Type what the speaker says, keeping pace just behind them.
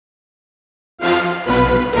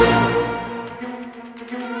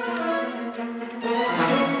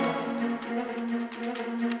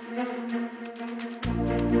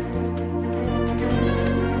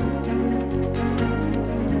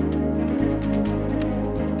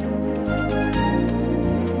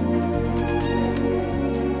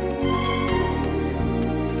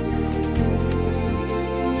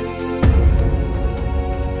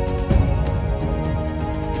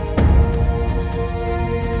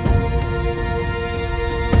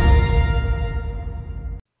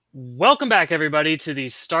Welcome back, everybody, to the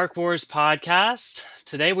Stark Wars podcast.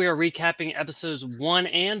 Today we are recapping episodes 1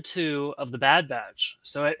 and 2 of The Bad Batch.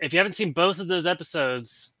 So if you haven't seen both of those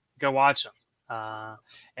episodes, go watch them.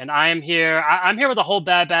 And I am here. I'm here with the whole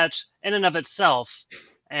Bad Batch in and of itself.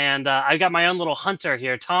 And I've got my own little hunter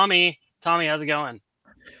here. Tommy, how's it going?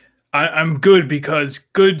 I'm good because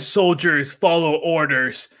good soldiers follow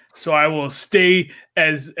orders. So I will stay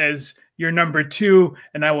as your number 2,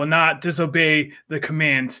 and I will not disobey the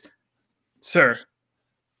commands, sir.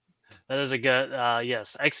 That is a good,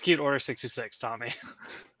 yes. Execute Order 66, Tommy.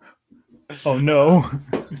 Oh no.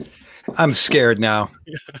 I'm scared now.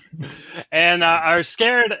 And are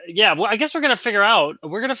scared. Yeah, well, I guess we're gonna figure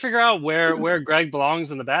out where Greg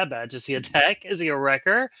belongs in the Bad Batch. Is he a tech? Is he a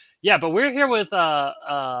wrecker? Yeah, but we're here with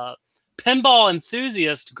pinball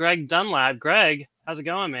enthusiast Greg Dunlap. Greg, how's it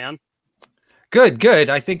going, man? Good.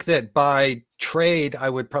 I think that by trade I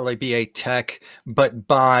would probably be a tech, but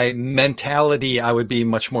by mentality I would be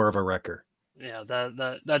much more of a wrecker. Yeah,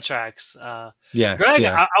 that tracks. Yeah, Greg,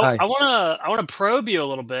 yeah. I wanna probe you a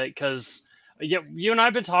little bit because you and I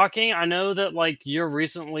have been talking. I know that like you're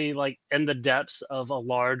recently like in the depths of a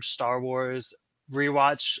large Star Wars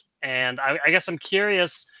rewatch, and I guess I'm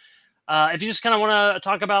curious if you just kind of want to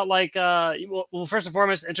talk about like well, first and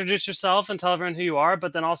foremost, introduce yourself and tell everyone who you are,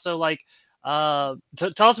 but then also like tell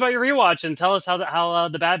us about your rewatch and tell us how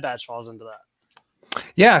the Bad Batch falls into that.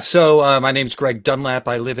 Yeah, so my name's Greg Dunlap.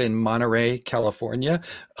 I live in Monterey, California.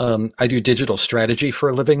 I do digital strategy for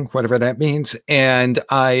a living, whatever that means. And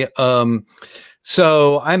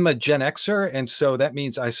so I'm a Gen Xer, and so that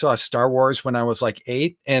means I saw Star Wars when I was like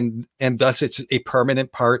 8, and thus it's a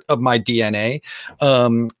permanent part of my DNA.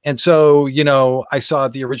 And so, I saw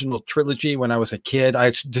the original trilogy when I was a kid.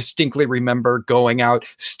 I distinctly remember going out,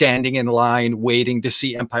 standing in line, waiting to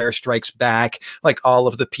see Empire Strikes Back, like all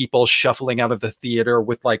of the people shuffling out of the theater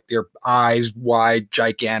with like their eyes wide,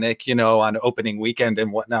 gigantic, on opening weekend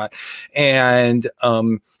and whatnot. And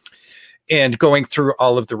going through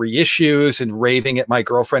all of the reissues and raving at my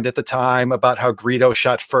girlfriend at the time about how Greedo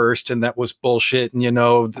shot first and that was bullshit. And,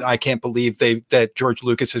 I can't believe that George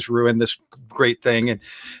Lucas has ruined this great thing.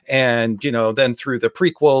 And then through the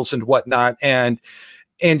prequels and whatnot.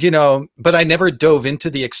 But I never dove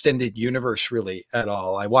into the extended universe really at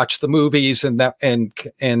all. I watched the movies and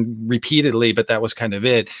repeatedly, but that was kind of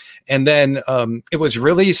it. And then it was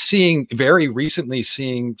really very recently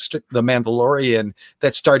seeing The Mandalorian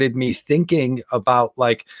that started me thinking about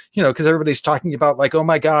like, because everybody's talking about like, oh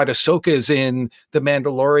my God, Ahsoka's in The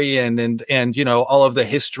Mandalorian and all of the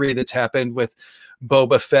history that's happened with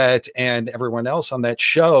Boba Fett and everyone else on that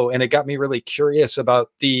show. And it got me really curious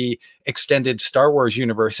about the extended Star Wars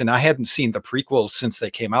universe. And I hadn't seen the prequels since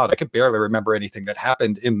they came out. I could barely remember anything that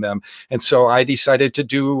happened in them. And so I decided to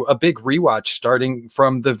do a big rewatch starting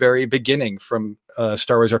from the very beginning from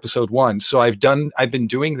Star Wars Episode 1. So I've been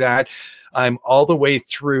doing that. I'm all the way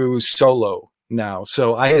through Solo now.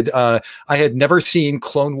 So I had never seen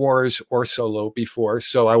Clone Wars or Solo before.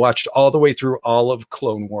 So I watched all the way through all of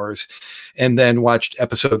Clone Wars and then watched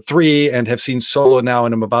Episode 3 and have seen Solo now.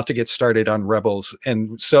 And I'm about to get started on Rebels.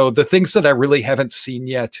 And so the things that I really haven't seen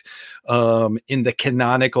yet in the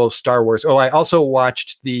canonical Star Wars. Oh, I also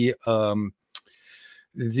watched the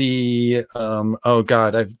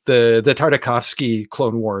Tartakovsky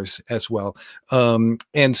Clone Wars as well.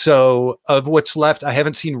 And so of what's left, I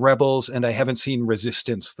haven't seen Rebels and I haven't seen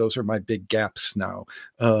Resistance. Those are my big gaps now.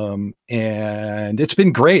 And it's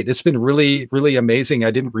been great. It's been really, really amazing.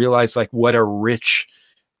 I didn't realize like what a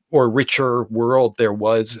richer world there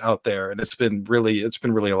was out there. And it's been really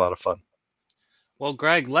a lot of fun. Well,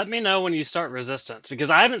 Greg, let me know when you start Resistance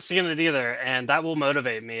because I haven't seen it either, and that will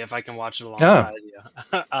motivate me if I can watch it alongside you.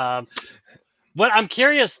 What I'm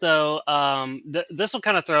curious though, this will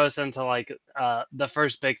kind of throw us into like the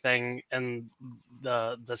first big thing in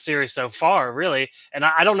the series so far, really. And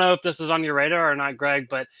I don't know if this is on your radar or not, Greg,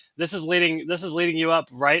 but this is leading you up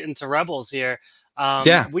right into Rebels here.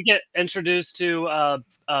 We get introduced to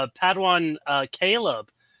Padawan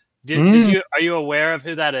Caleb. Are you aware of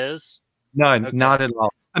who that is? None, okay. Not at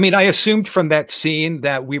all. I mean, I assumed from that scene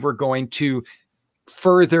that we were going to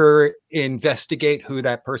further investigate who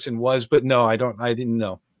that person was, but no, I didn't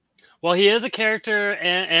know. Well, he is a character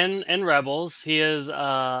in Rebels. He is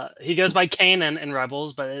he goes by Kanan in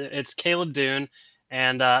Rebels, but it's Caleb Dune.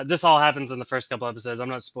 And this all happens in the first couple episodes. I'm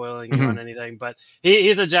not spoiling you on anything, but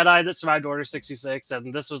he's a Jedi that survived Order 66.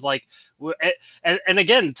 And this was like, and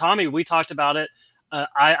again, Tommy, we talked about it.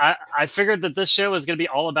 I figured that this show is going to be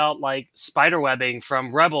all about like spiderwebbing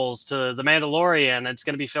from Rebels to The Mandalorian. It's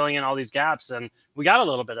going to be filling in all these gaps, and we got a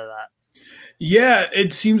little bit of that. Yeah,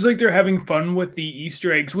 it seems like they're having fun with the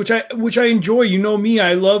Easter eggs, which I enjoy. You know me,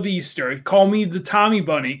 I love Easter. Call me the Tommy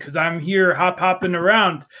Bunny because I'm here hopping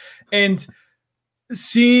around, and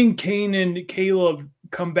seeing Kane and Caleb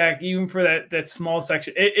come back even for that small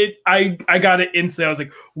section, I got it instantly. I was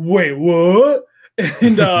like, wait, what?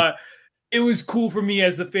 And it was cool for me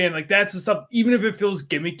as a fan. Like that's the stuff, even if it feels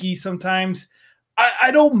gimmicky sometimes,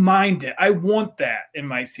 I don't mind it. I want that in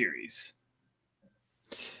my series.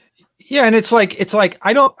 Yeah, and it's like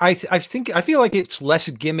I feel like it's less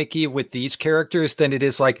gimmicky with these characters than it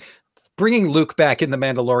is like bringing Luke back in The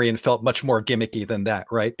Mandalorian felt much more gimmicky than that,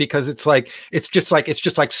 right? Because it's just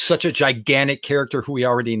like such a gigantic character who we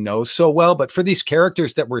already know so well. But for these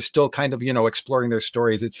characters that we're still kind of, exploring their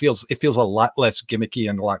stories, it feels a lot less gimmicky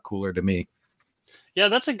and a lot cooler to me. Yeah,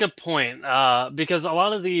 that's a good point. Because a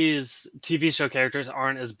lot of these TV show characters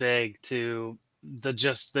aren't as big to the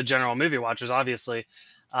general movie watchers, obviously.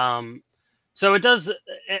 So it does,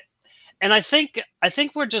 and I think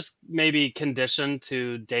we're just maybe conditioned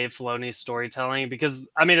to Dave Filoni's storytelling because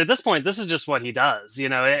I mean at this point this is just what he does.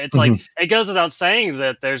 It's like it goes without saying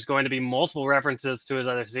that there's going to be multiple references to his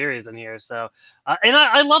other series in here. So, and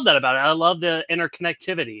I love that about it. I love the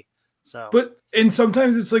interconnectivity. So, and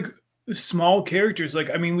sometimes it's like small characters. Like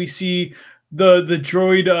I mean, we see the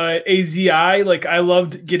droid AZI. Like I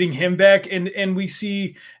loved getting him back, and we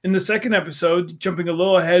see in the second episode, jumping a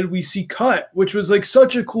little ahead, we see Cut, which was like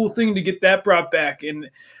such a cool thing to get that brought back. And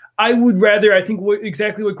I would rather, I think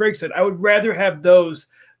exactly what Greg said, I would rather have those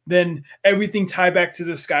than everything tie back to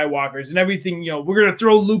the Skywalkers and everything. We're gonna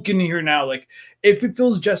throw Luke in here now. Like if it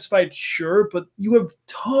feels justified, sure, but you have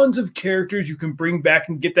tons of characters you can bring back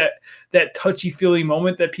and get that touchy feely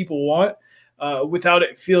moment that people want. Without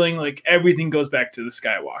it feeling like everything goes back to the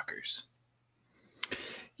Skywalkers.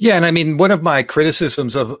 Yeah, and I mean, one of my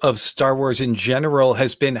criticisms of Star Wars in general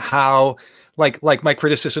has been how, like my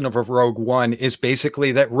criticism of Rogue One is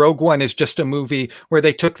basically that Rogue One is just a movie where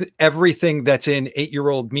they took everything that's in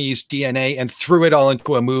 8-year-old me's DNA and threw it all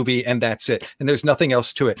into a movie, and that's it. And there's nothing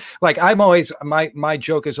else to it. Like I'm always, my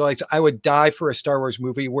joke is always, I would die for a Star Wars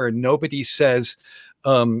movie where nobody says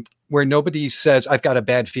I've got a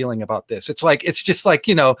bad feeling about this. It's just like,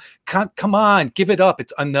 come on, give it up.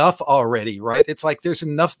 It's enough already, right? It's like there's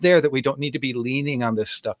enough there that we don't need to be leaning on this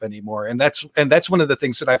stuff anymore. And that's one of the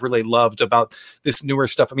things that I've really loved about this newer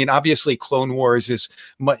stuff. I mean, obviously Clone Wars is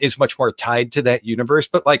much more tied to that universe,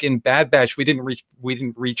 but like in Bad Batch, we didn't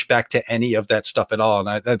reach back to any of that stuff at all. And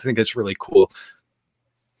I think it's really cool.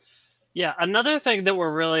 Yeah, another thing that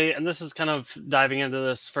we're really, and this is kind of diving into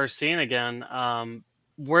this first scene again,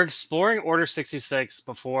 we're exploring Order 66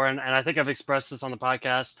 before, and I think I've expressed this on the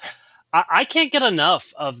podcast. I can't get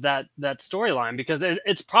enough of that storyline because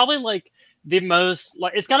it's probably like the most,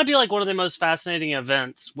 like it's got to be like one of the most fascinating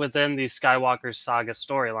events within the Skywalker saga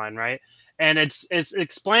storyline, right? And it's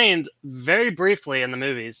explained very briefly in the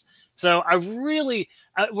movies. So I really,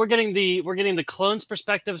 we're getting the clones'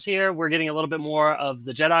 perspectives here. We're getting a little bit more of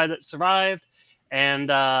the Jedi that survived,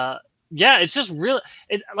 and yeah, it's just really,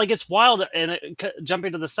 it's wild. And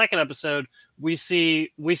jumping to the second episode, we see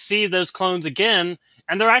those clones again,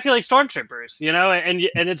 and they're acting like stormtroopers,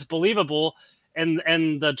 and it's believable, and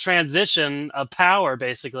the transition of power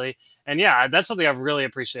basically. And yeah, that's something I've really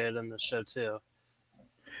appreciated in this show too.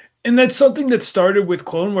 And that's something that started with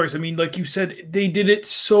Clone Wars. I mean, like you said, they did it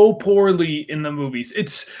so poorly in the movies.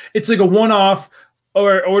 It's like a one-off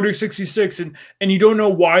or Order 66, and you don't know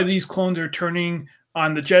why these clones are turning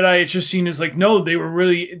on the Jedi. It's just seen as like, no, they were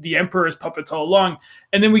really the Emperor's puppets all along.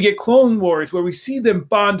 And then we get Clone Wars where we see them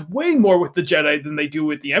bond way more with the Jedi than they do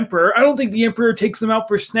with the Emperor. I don't think the Emperor takes them out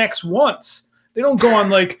for snacks once. They don't go on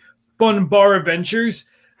like fun bar adventures.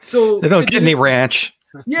 So they don't get any ranch.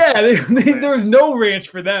 Yeah, there was no ranch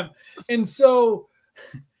for them. And so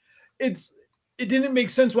it didn't make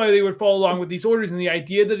sense why they would follow along with these orders. And the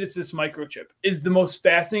idea that it's this microchip is the most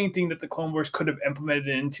fascinating thing that the Clone Wars could have implemented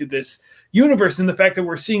into this universe. And the fact that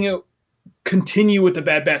we're seeing it continue with the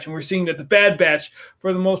Bad Batch, and we're seeing that the Bad Batch,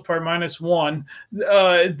 for the most part, -1,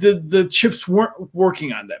 the chips weren't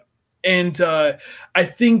working on them. And I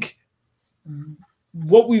think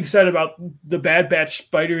what we've said about the Bad Batch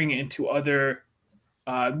spidering into other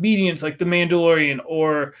mediums like The Mandalorian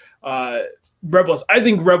or Rebels. I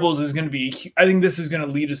think Rebels is going to be, I think this is going to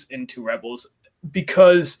lead us into Rebels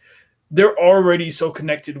because they're already so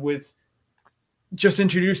connected with just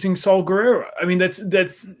introducing Saul Guerrero. I mean,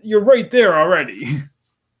 that's you're right there already.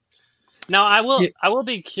 Now I will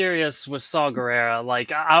be curious with Saul Guerrero.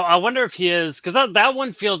 Like I wonder if he is, because that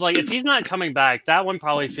one feels like if he's not coming back, that one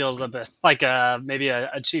probably feels a bit like maybe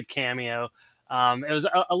a cheap cameo. It was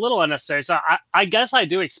a little unnecessary. So I guess I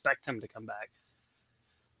do expect him to come back.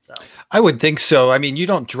 So I would think so. I mean, you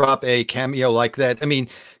don't drop a cameo like that. I mean,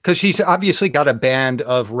 because he's obviously got a band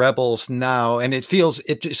of rebels now, and it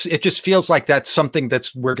just feels like that's something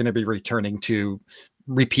that's we're going to be returning to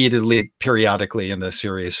repeatedly, periodically in the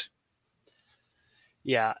series.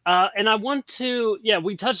 Yeah, and I want to. Yeah,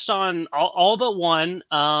 we touched on all but one.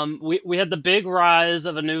 We had the big rise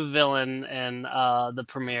of a new villain in the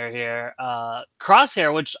premiere here,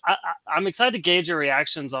 Crosshair, which I'm excited to gauge your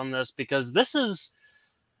reactions on this because this is.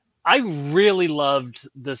 I really loved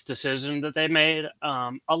this decision that they made.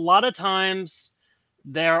 A lot of times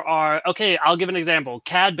there are, okay, I'll give an example.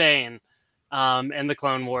 Cad Bane in the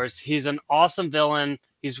Clone Wars. He's an awesome villain.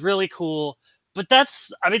 He's really cool. But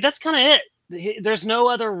that's kind of it. There's no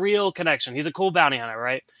other real connection. He's a cool bounty hunter,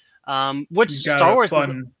 right? Which Star Wars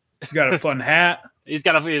he's got a fun hat. He's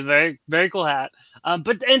got a very, very cool hat.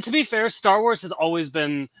 And to be fair, Star Wars has always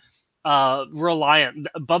been reliant.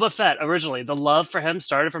 Boba Fett originally, the love for him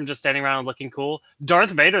started from just standing around and looking cool. Darth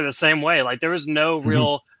Vader the same way. Like there was no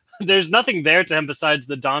real there's nothing there to him besides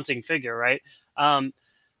the daunting figure, right?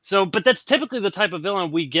 But that's typically the type of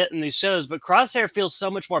villain we get in these shows, but Crosshair feels so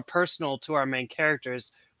much more personal to our main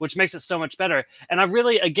characters, which makes it so much better. And I'm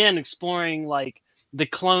really again exploring like the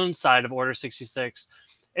clone side of Order 66.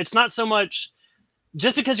 It's not so much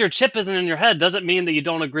just because your chip isn't in your head doesn't mean that you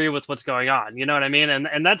don't agree with what's going on. You know what I mean?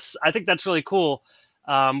 And that's, I think that's really cool.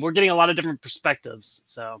 We're getting a lot of different perspectives.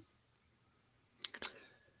 So.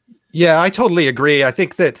 Yeah, I totally agree. I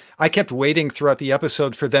think that I kept waiting throughout the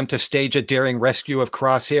episode for them to stage a daring rescue of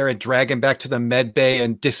Crosshair and drag him back to the med bay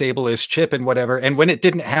and disable his chip and whatever. And when it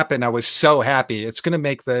didn't happen, I was so happy. It's going to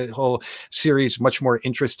make the whole series much more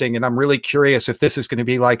interesting. And I'm really curious if this is going to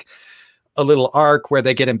be like a little arc where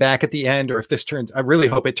they get him back at the end, or if this turns, I really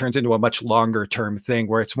hope it turns into a much longer term thing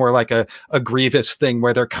where it's more like a Grievous thing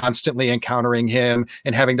where they're constantly encountering him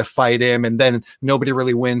and having to fight him. And then nobody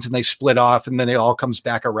really wins and they split off and then it all comes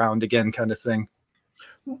back around again kind of thing.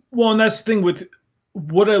 Well, and that's the thing with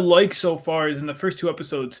what I like so far is in the first 2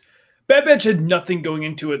 episodes, Bad Batch had nothing going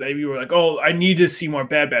into it that you were like, oh, I need to see more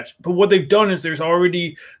Bad Batch. But what they've done is there's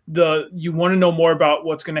already you want to know more about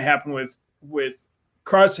what's going to happen with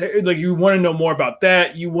Crosshair, like you want to know more about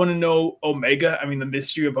that. You want to know Omega. I mean, the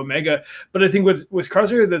mystery of Omega. But I think with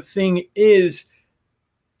Crosshair, the thing is,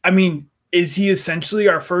 I mean, is he essentially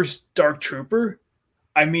our first Dark Trooper?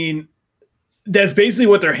 I mean, that's basically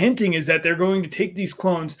what they're hinting is that they're going to take these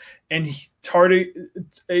clones, and Tardik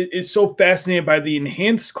is so fascinated by the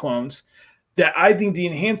enhanced clones that I think the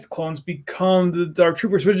enhanced clones become the Dark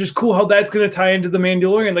Troopers, which is cool how that's going to tie into the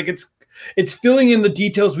Mandalorian. Like it's filling in the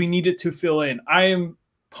details we needed to fill in. I am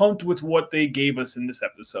pumped with what they gave us in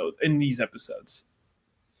these episodes.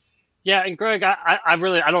 Yeah, and Greg, I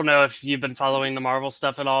really, I don't know if you've been following the Marvel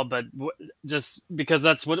stuff at all, but just because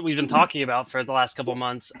that's what we've been talking about for the last couple of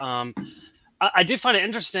months, I do find it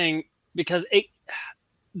interesting because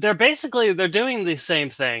they're doing the same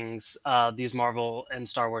things, these Marvel and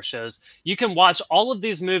Star Wars shows. You can watch all of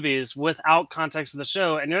these movies without context of the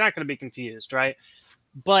show, and you're not going to be confused, right?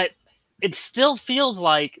 But it still feels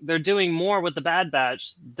like they're doing more with the Bad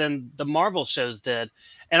Batch than the Marvel shows did.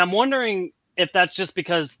 And I'm wondering if that's just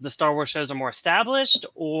because the Star Wars shows are more established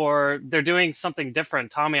or they're doing something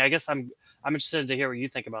different. Tommy, I guess I'm interested to hear what you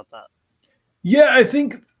think about that. Yeah, I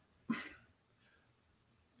think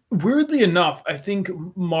weirdly enough, I think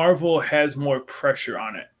Marvel has more pressure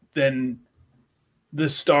on it than the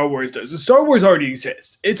Star Wars does. The Star Wars already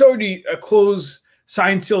exists. It's already a closed,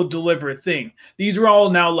 signed, sealed, delivered thing. These are all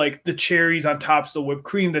now like the cherries on top of the whipped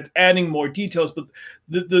cream that's adding more details. But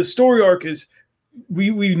the story arc is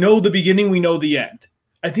we know the beginning, we know the end.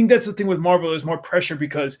 I think that's the thing with Marvel. There's more pressure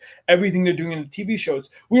because everything they're doing in the TV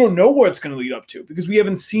shows, we don't know where it's going to lead up to because we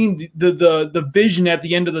haven't seen the vision at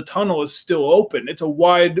the end of the tunnel is still open. It's a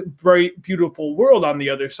wide, bright, beautiful world on the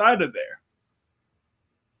other side of there.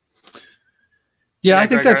 Yeah, I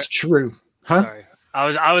think that's true. Huh? Sorry.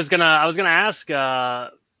 I was gonna ask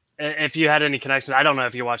if you had any connections. I don't know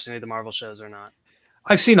if you watched any of the Marvel shows or not.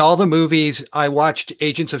 I've seen all the movies. I watched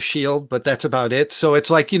Agents of S.H.I.E.L.D., but that's about it. So it's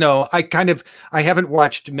like, I haven't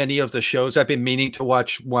watched many of the shows. I've been meaning to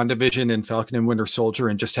watch WandaVision and Falcon and Winter Soldier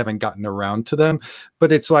and just haven't gotten around to them.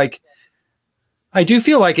 But it's like, I do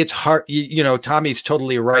feel like it's hard. Tommy's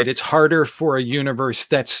totally right. It's harder for a universe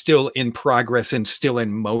that's still in progress and still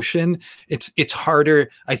in motion. It's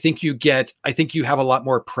harder. I think you have a lot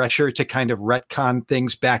more pressure to kind of retcon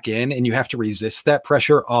things back in, and you have to resist that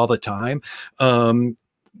pressure all the time.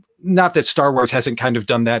 not that Star Wars hasn't kind of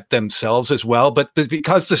done that themselves as well, but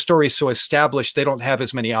because the story is so established, they don't have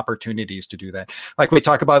as many opportunities to do that. Like we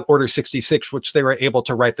talk about Order 66, which they were able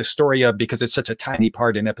to write the story of because it's such a tiny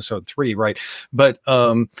part in episode 3, right? But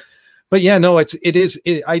yeah, no,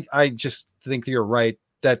 I just think you're right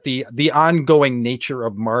that the ongoing nature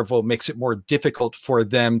of Marvel makes it more difficult for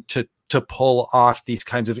them to pull off these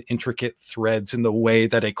kinds of intricate threads in the way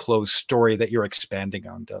that a closed story that you're expanding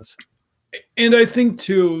on does. And I think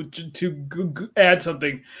to add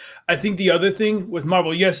something, I think the other thing with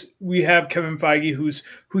Marvel, yes, we have Kevin Feige who's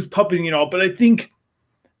puppeting it all, but I think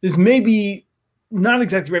there's maybe not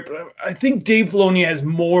exactly right, but I think Dave Filoni has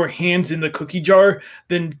more hands in the cookie jar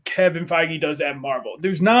than Kevin Feige does at Marvel.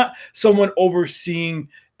 There's not someone overseeing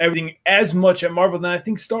everything as much at Marvel than I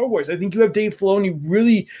think Star Wars. I think you have Dave Filoni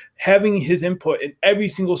really having his input in every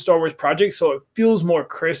single Star Wars project, so it feels more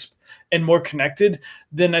crisp and more connected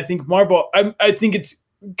than I think Marvel. I think it's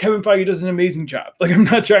Kevin Feige does an amazing job. Like, I'm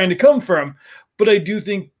not trying to come for him, but I do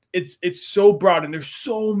think it's so broad and there's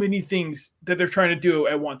so many things that they're trying to do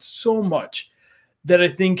at once, so much that I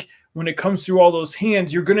think when it comes through all those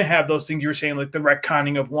hands, you're going to have those things you were saying, like the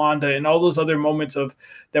retconning of Wanda and all those other moments of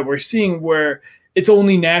that we're seeing where it's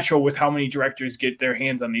only natural with how many directors get their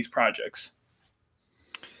hands on these projects.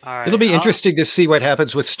 All right, it'll be interesting to see what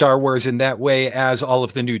happens with Star Wars in that way as all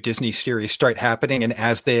of the new Disney series start happening and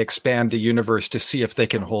as they expand the universe to see if they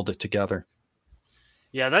can hold it together.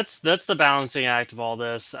 Yeah, that's the balancing act of all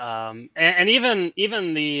this, and even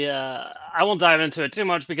the I won't dive into it too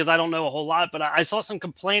much because I don't know a whole lot, but I saw some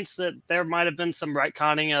complaints that there might have been some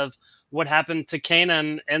retconning of what happened to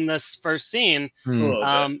Kanan in this first scene.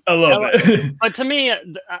 I love it. But to me,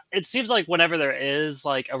 it seems like whenever there is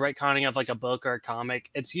like a retconning of like a book or a comic,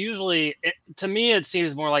 it's usually to me it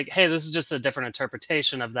seems more like, hey, this is just a different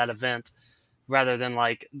interpretation of that event, rather than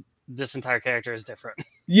like this entire character is different.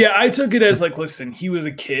 Yeah, I took it as like, listen, he was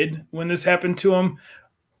a kid when this happened to him.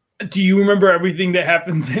 Do you remember everything that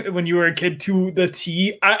happened when you were a kid to the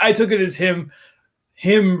T? I took it as him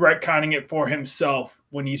retconning it for himself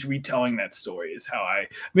when he's retelling that story is how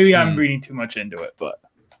I'm reading too much into it, but.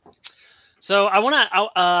 So I want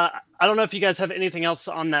to, I don't know if you guys have anything else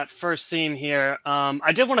on that first scene here.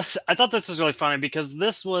 I thought this was really funny because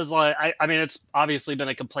this was like, I mean, it's obviously been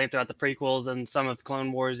a complaint throughout the prequels and some of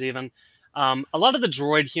Clone Wars even. A lot of the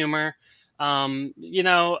droid humor, I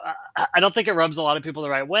don't think it rubs a lot of people the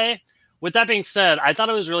right way. With that being said, I thought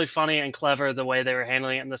it was really funny and clever the way they were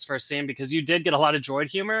handling it in this first scene because you did get a lot of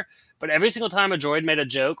droid humor, but every single time a droid made a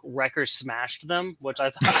joke, Wrecker smashed them, which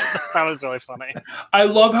I thought that was really funny. I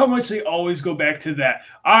love how much they always go back to that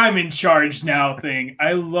 "I'm in charge now" thing.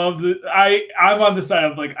 I love I'm on the side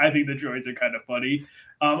of like I think the droids are kind of funny.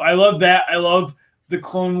 I love that. I love the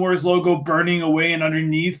Clone Wars logo burning away, and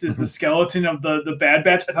underneath is the skeleton of the Bad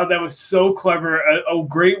Batch. I thought that was so clever, a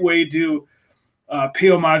great way to pay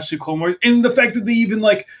homage to Clone Wars, and the fact that they even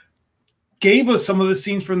like gave us some of the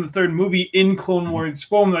scenes from the third movie in Clone Wars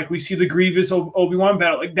form. Like we see the Grievous Obi-Wan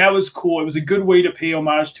battle. Like that was cool. It was a good way to pay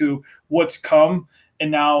homage to what's come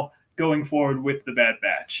and now going forward with the Bad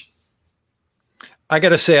Batch. I got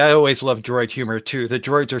to say, I always love droid humor too. The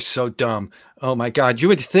droids are so dumb. Oh my God. You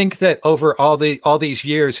would think that over all these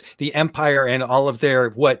years, the Empire and all of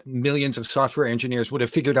their, millions of software engineers would have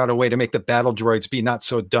figured out a way to make the battle droids be not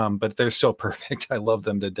so dumb, but they're so perfect. I love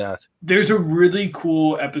them to death. There's a really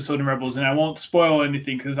cool episode in Rebels, and I won't spoil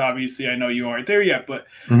anything because obviously I know you aren't there yet, but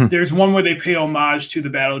there's one where they pay homage to the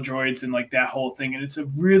battle droids and like that whole thing. And it's a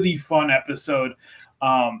really fun episode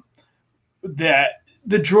that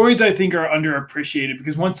the droids, I think, are underappreciated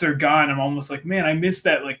because once they're gone, I'm almost like, man, I miss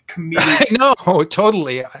that like comedic. I know,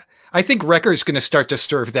 totally. I think Wrecker's going to start to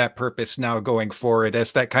serve that purpose now going forward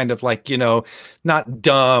as that kind of like, not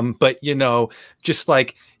dumb, but, just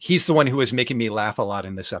like he's the one who was making me laugh a lot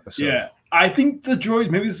in this episode. Yeah, I think the droids,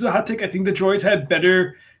 maybe this is a hot take, I think the droids had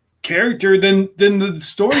better character than the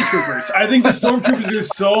stormtroopers. I think the stormtroopers are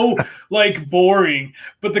so like boring,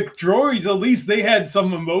 but the droids, at least they had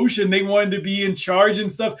some emotion. They wanted to be in charge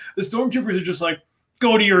and stuff. The stormtroopers are just like,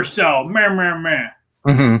 go to your cell, meh.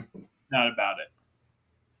 Not about it.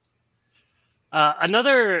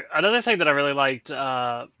 Another thing that I really liked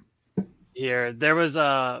here, there was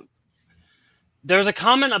a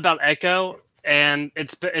comment about Echo, and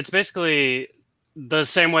it's basically the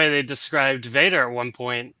same way they described Vader at one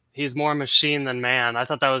point. He's more machine than man. I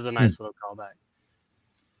thought that was a nice little callback.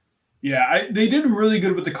 Yeah, they did really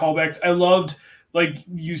good with the callbacks. I loved, like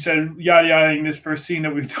you said, yada-yadaing this first scene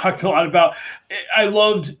that we've talked a lot about. I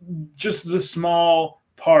loved just the small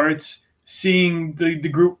parts, seeing the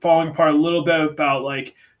group falling apart a little bit about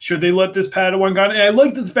like, should they let this Padawan go? And I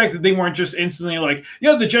liked the fact that they weren't just instantly like,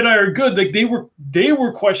 yeah, the Jedi are good. Like they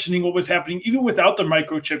were questioning what was happening even without the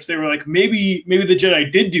microchips. They were like, maybe the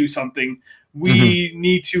Jedi did do something. We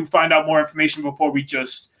need to find out more information before we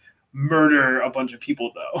just murder a bunch of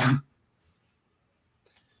people, though.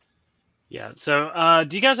 Yeah. So,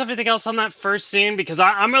 do you guys have anything else on that first scene? Because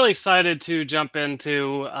I'm really excited to jump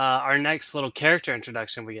into our next little character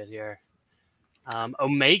introduction we get here,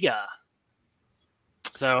 Omega.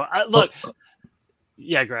 So, look,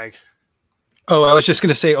 yeah, Greg. Oh, I was just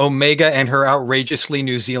going to say Omega and her outrageously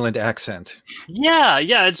New Zealand accent. Yeah,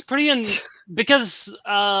 it's pretty because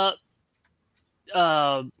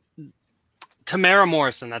Tamara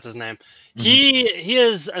Morrison, that's his name. He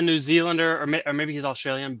is a New Zealander, or maybe he's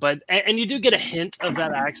Australian, but and you do get a hint of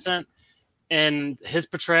that accent in his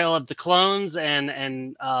portrayal of the clones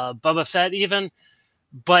and Boba Fett even.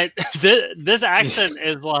 But this accent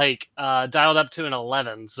is like dialed up to an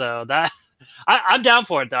 11, so that I'm down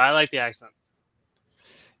for it though. I like the accent.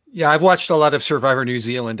 Yeah, I've watched a lot of Survivor New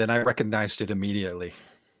Zealand, and I recognized it immediately.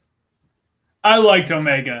 I liked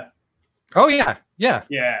Omega. Oh yeah.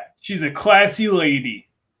 She's a classy lady.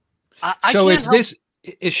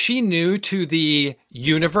 Is she new to the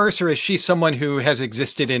universe, or is she someone who has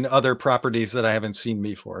existed in other properties that I haven't seen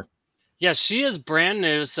before? Yeah, she is brand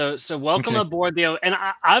new. So welcome aboard, Theo. And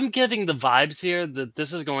I'm getting the vibes here that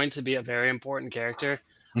this is going to be a very important character.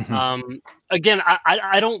 Again,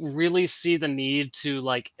 I don't really see the need to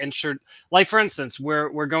like insert, like for instance, we're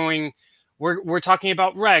talking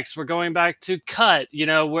about Rex. We're going back to Cut.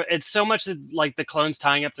 It's so much like the clones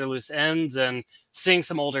tying up their loose ends and seeing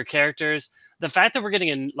some older characters. The fact that we're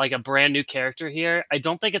getting a brand new character here, I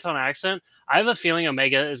don't think it's on accident. I have a feeling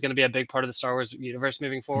Omega is going to be a big part of the Star Wars universe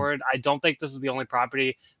moving forward. I don't think this is the only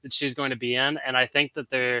property that she's going to be in, and I think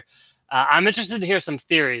that I'm interested to hear some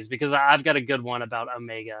theories because I've got a good one about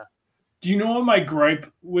Omega. Do you know what my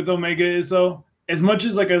gripe with Omega is though? As much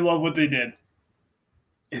as I love what they did,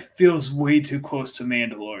 it feels way too close to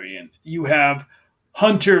Mandalorian. You have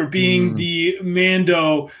Hunter being the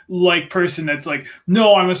Mando-like person that's like,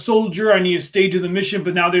 no, I'm a soldier. I need to stay to the mission.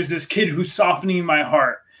 But now there's this kid who's softening my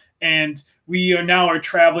heart. And we are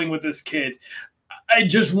traveling with this kid. I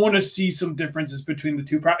just want to see some differences between the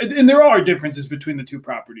two. And there are differences between the two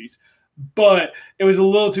properties. But it was a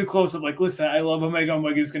little too close of like, listen, I love Omega.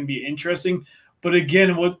 Omega is going to be interesting. But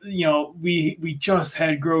again, we just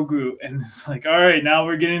had Grogu, and it's like, all right, now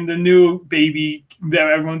we're getting the new baby that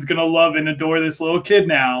everyone's gonna love and adore. This little kid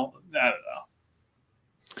now. I don't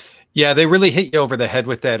know. Yeah, they really hit you over the head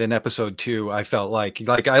with that in episode 2. I felt like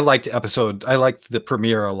I liked the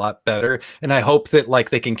premiere a lot better, and I hope that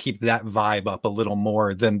they can keep that vibe up a little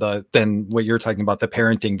more than what you're talking about, the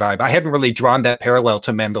parenting vibe. I hadn't really drawn that parallel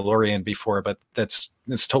to Mandalorian before, but that's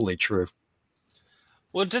totally true.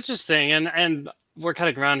 Well, it's interesting, and we're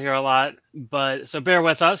cutting around here a lot, but so bear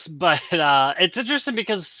with us. But it's interesting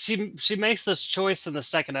because she makes this choice in the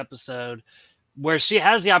second episode where she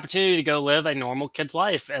has the opportunity to go live a normal kid's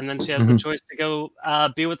life, and then she has the choice to go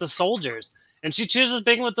be with the soldiers, and she chooses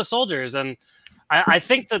being with the soldiers. And I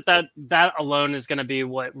think that alone is going to be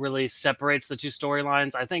what really separates the two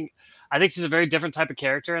storylines. I think she's a very different type of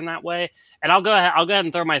character in that way. And I'll go ahead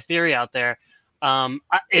and throw my theory out there.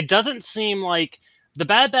 It doesn't seem like the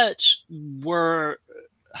Bad Batch were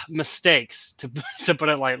mistakes, to put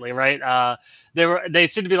it lightly, right? They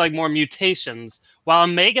seem to be like more mutations, while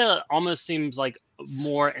Omega almost seems like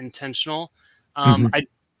more intentional. I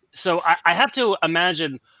have to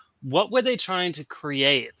imagine, what were they trying to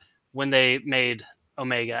create when they made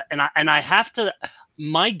Omega? And I have to,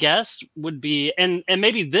 my guess would be, and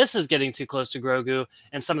maybe this is getting too close to Grogu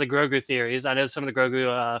and some of the Grogu theories. I know some of the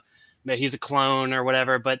Grogu, he's a clone or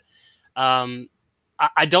whatever, but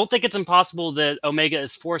I don't think it's impossible that Omega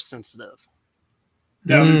is force sensitive.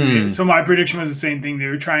 So my prediction was the same thing. They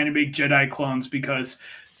were trying to make Jedi clones because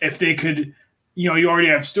if they could, you already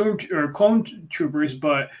have clone troopers,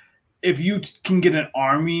 but if you can get an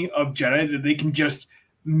army of Jedi that they can just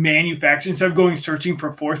manufacture instead of going searching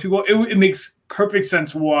for force people, it makes perfect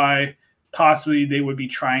sense why possibly they would be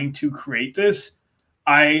trying to create this.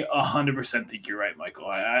 I 100% think you're right, Michael.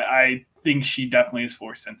 I think she definitely is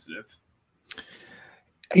force sensitive.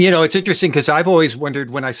 It's interesting because I've always wondered,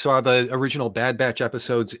 when I saw the original Bad Batch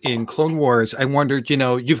episodes in Clone Wars, I wondered,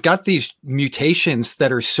 you've got these mutations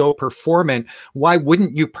that are so performant. Why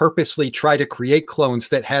wouldn't you purposely try to create clones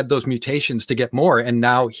that had those mutations to get more? And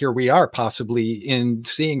now here we are, possibly in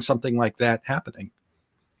seeing something like that happening.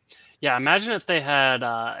 Yeah, imagine if they had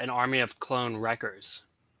an army of clone wreckers.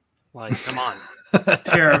 Like, come on.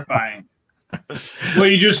 Terrifying. Well,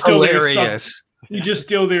 you just steal Hilarious. you just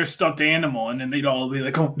steal their stuffed animal, and then they'd all be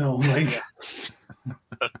like, "Oh no!" Like,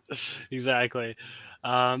 exactly.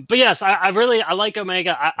 But yes, I really I like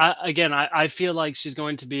Omega. I feel like she's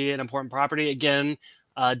going to be an important property again.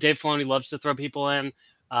 Dave Filoni loves to throw people in.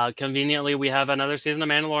 Conveniently, we have another season of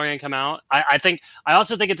Mandalorian come out. I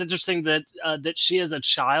also think it's interesting that that she is a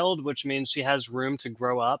child, which means she has room to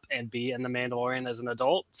grow up and be in the Mandalorian as an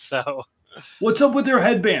adult. So, what's up with her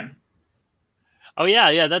headband? oh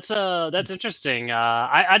yeah, that's interesting.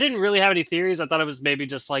 I didn't really have any theories. I thought it was maybe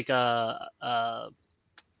just like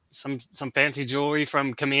some fancy jewelry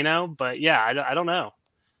from Camino, but yeah, I don't know.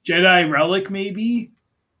 Jedi relic, maybe.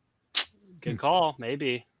 Good call,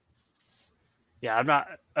 maybe. Yeah, I'm not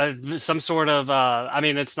some sort of. I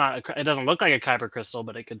mean, it's not. It doesn't look like a kyber crystal,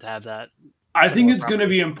 but it could have that. I think it's going to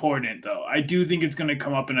be important, though. I do think it's going to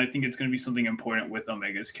come up, and I think it's going to be something important with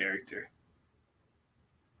Omega's character.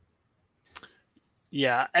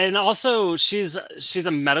 Yeah, and also she's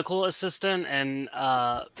a medical assistant, and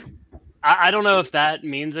I don't know if that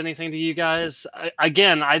means anything to you guys.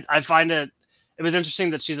 I find it was interesting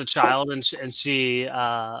that she's a child, and she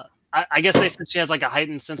I guess they said she has like a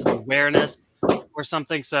heightened sense of awareness or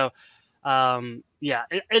something. So, yeah,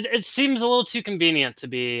 it seems a little too convenient to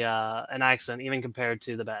be an accident, even compared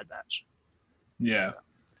to the Bad Batch. Yeah.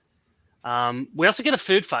 So, we also get a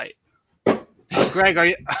food fight. Greg,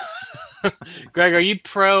 are you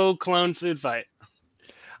pro clone food fight?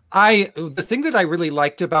 The thing that I really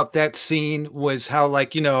liked about that scene was how,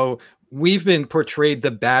 like, we've been portrayed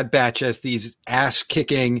the Bad Batch as these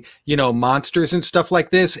ass-kicking, monsters and stuff like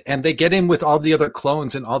this, and they get in with all the other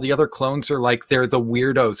clones, and all the other clones are like, they're the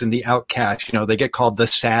weirdos and the outcasts, they get called the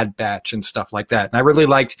Sad Batch and stuff like that. And I really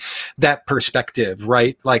liked that perspective,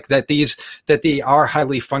 right? Like that they are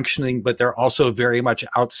highly functioning, but they're also very much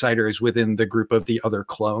outsiders within the group of the other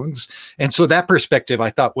clones. And so that perspective I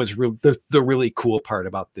thought was the really cool part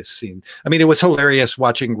about this scene. I mean, it was hilarious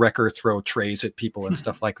watching Wrecker throw trays at people and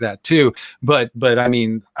stuff like that too. But I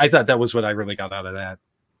mean, I thought that was what I really got out of that.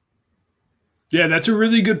 Yeah, that's a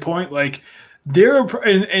really good point. Like,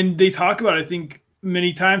 and they talk about, I think,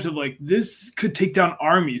 many times of like, this could take down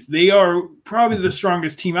armies. They are probably the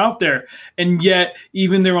strongest team out there, and yet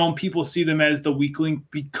even their own people see them as the weak link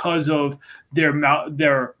because of their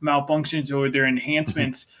malfunctions or their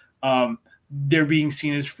enhancements. They're being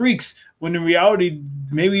seen as freaks, when in reality,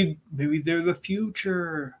 maybe they're the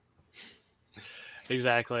future.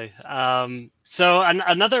 Exactly. So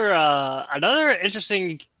another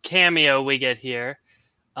interesting cameo we get here.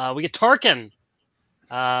 We get Tarkin.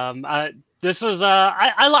 This was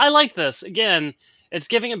I like this. Again, it's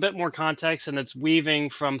giving a bit more context, and it's weaving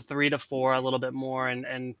from 3 to 4 a little bit more.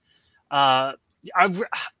 And Tommy,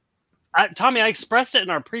 I expressed it in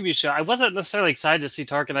our preview show. I wasn't necessarily excited to see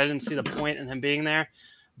Tarkin. I didn't see the point in him being there,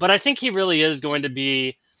 but I think he really is going to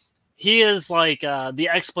be. He is like the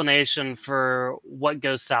explanation for what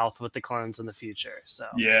goes south with the clones in the future. So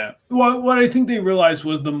yeah, what I think they realized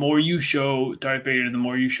was the more you show Darth Vader, the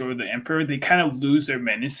more you show the Emperor, they kind of lose their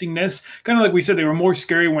menacingness. Kind of like we said, they were more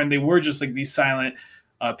scary when they were just like these silent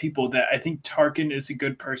people. That I think Tarkin is a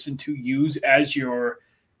good person to use as your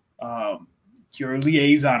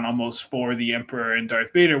liaison almost for the Emperor and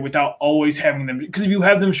Darth Vader, without always having them, because if you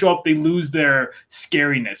have them show up, they lose their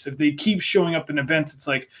scariness. If they keep showing up in events, it's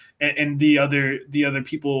like, and the other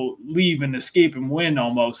people leave and escape and win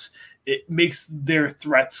almost, it makes their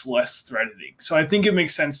threats less threatening. So I think it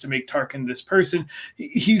makes sense to make Tarkin this person.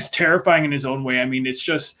 He's terrifying in his own way. I mean, it's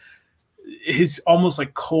just his almost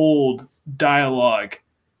like cold dialogue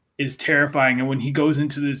is terrifying. And when he goes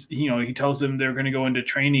into this, he tells them they're going to go into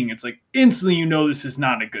training. It's like instantly, this is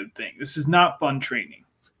not a good thing. This is not fun training.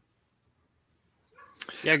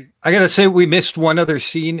 Yeah, I gotta say we missed one other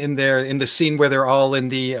scene in there, in the scene where they're all in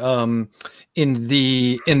the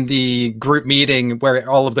group meeting where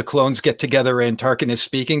all of the clones get together and Tarkin is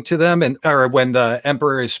speaking to them, or when the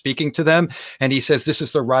Emperor is speaking to them, and he says, "This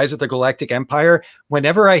is the rise of the Galactic Empire."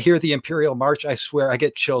 Whenever I hear the Imperial March, I swear I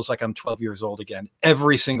get chills like I'm 12 years old again.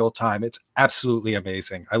 Every single time. It's absolutely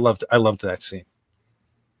amazing. I loved that scene.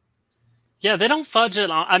 Yeah, they don't fudge it.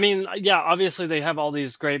 I mean, yeah, obviously they have all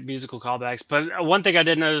these great musical callbacks, but one thing I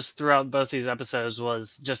did notice throughout both these episodes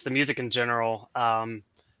was just the music in general.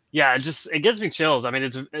 Yeah, it gives me chills. I mean,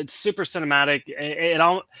 it's super cinematic.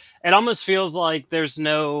 It almost feels like there's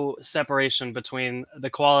no separation between the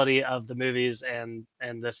quality of the movies and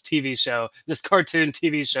this TV show, this cartoon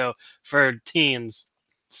TV show for teens.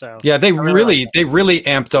 So yeah, they really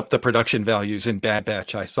amped up the production values in Bad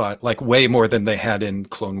Batch, I thought, like way more than they had in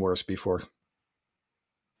Clone Wars before.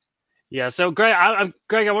 Yeah, so Greg,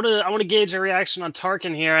 Greg. I want to gauge your reaction on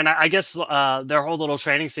Tarkin here, and I guess their whole little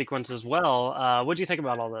training sequence as well. What do you think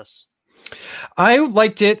about all this? I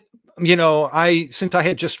liked it. You know, since I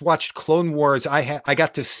had just watched Clone Wars, I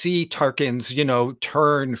got to see Tarkin's, you know,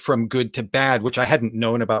 turn from good to bad, which I hadn't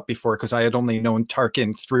known about before because I had only known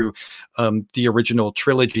Tarkin through the original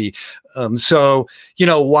trilogy. So, you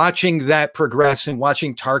know, watching that progress and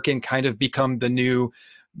watching Tarkin kind of become the new,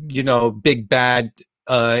 you know, big bad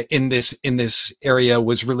in this area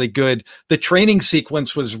was really good. The training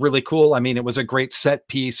sequence was really cool. I mean, it was a great set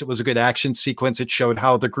piece. It was a good action sequence. It showed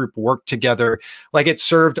how the group worked together. Like, it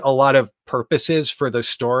served a lot of purposes for the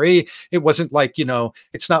story. It wasn't like, you know,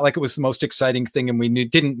 it's not like it was the most exciting thing and we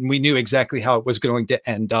knew exactly how it was going to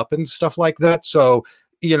end up and stuff like that. So,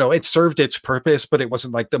 you know, it served its purpose, but it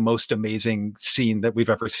wasn't like the most amazing scene that we've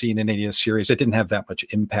ever seen in any of the series. It didn't have that much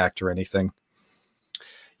impact or anything.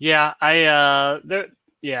 Yeah,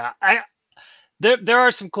 there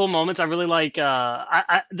are some cool moments. I really like.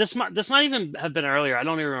 This might even have been earlier. I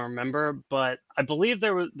don't even remember, but I believe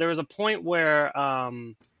there was a point where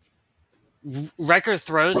Wrecker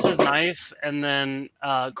throws his knife and then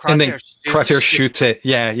Crosshair shoots it.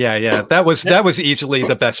 Yeah. That was easily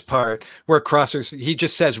the best part. Where he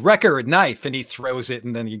just says Wrecker knife and he throws it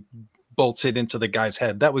and then he bolts it into the guy's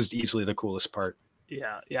head. That was easily the coolest part.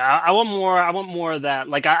 Yeah. I want more of that.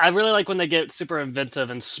 Like, I really like when they get super inventive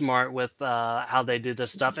and smart with how they do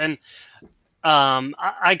this stuff. And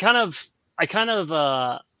I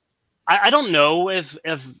don't know if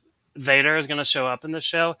Vader is going to show up in the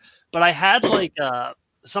show, but I had like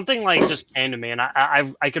something like just came to me, and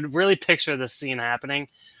I could really picture this scene happening.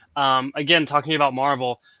 Again, talking about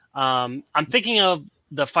Marvel, I'm thinking of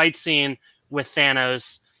the fight scene with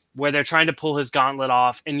Thanos, where they're trying to pull his gauntlet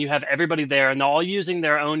off, and you have everybody there, and they're all using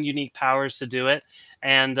their own unique powers to do it.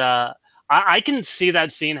 And I can see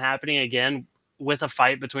that scene happening again with a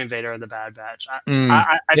fight between Vader and the Bad Batch.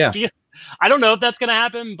 I feel, I don't know if that's going to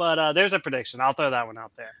happen, but there's a prediction. I'll throw that one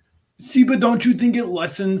out there. See, but don't you think it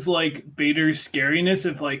lessens like Vader's scariness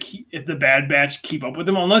if the Bad Batch keep up with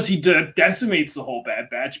him, unless he decimates the whole Bad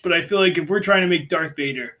Batch? But I feel like if we're trying to make Darth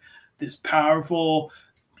Vader this powerful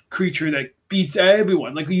creature that beats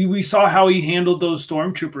everyone, like we saw how he handled those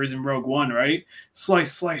stormtroopers in Rogue One, right?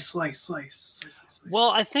 Slice. Well,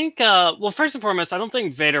 I think first and foremost, I don't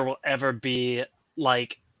think Vader will ever be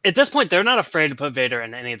like, at this point they're not afraid to put Vader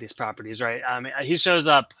in any of these properties, right? I mean, he shows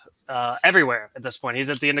up everywhere at this point. He's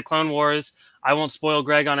at the end of Clone Wars. I won't spoil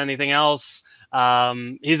Greg on anything else.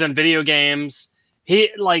 He's in video games. He's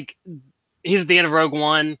at the end of Rogue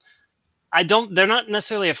One. They're not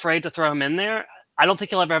necessarily afraid to throw him in there. I don't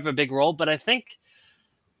think he'll ever have a big role, but I think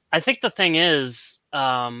the thing is,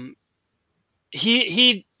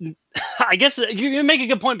 he I guess you make a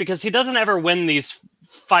good point, because he doesn't ever win these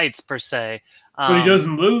fights per se. But he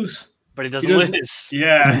doesn't lose. But he doesn't lose.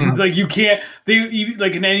 Yeah, like you can't.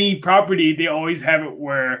 Like in any property, they always have it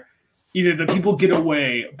where either the people get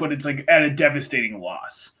away, but it's like at a devastating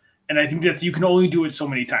loss. And I think that you can only do it so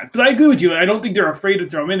many times. But I agree with you. I don't think they're afraid to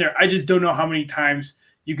throw him in there. I just don't know how many times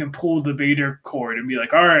you can pull the Vader cord and be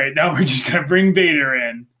like, all right, now we're just going to bring Vader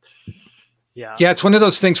in. Yeah, it's one of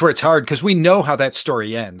those things where it's hard because we know how that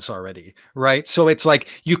story ends already, right? So it's like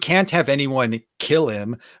you can't have anyone kill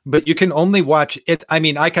him, but you can only watch it. I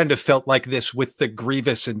mean, I kind of felt like this with the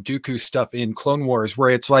Grievous and Dooku stuff in Clone Wars, where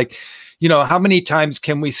it's like, you know, how many times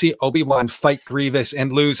can we see Obi-Wan fight Grievous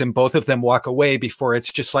and lose and both of them walk away before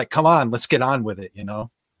it's just like, come on, let's get on with it, you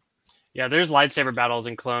know? Yeah, there's lightsaber battles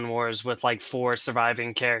in Clone Wars with like 4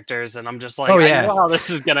 surviving characters, and I'm just like, I know how this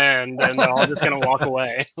is gonna end, and they're all just gonna walk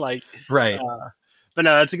away. Like, right. But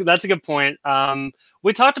no, that's a good point.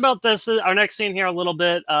 We talked about this. Our next scene here a little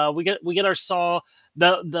bit. We get our Saw.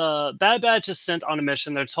 The Bad Batch is sent on a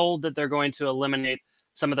mission. They're told that they're going to eliminate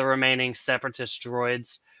some of the remaining Separatist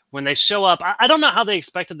droids. When they show up, I don't know how they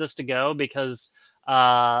expected this to go, because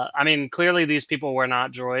I mean, clearly these people were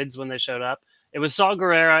not droids when they showed up. It was Saw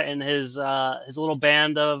Gerrera and his little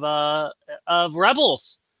band of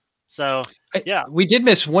rebels. So, yeah. We did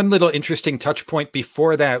miss one little interesting touch point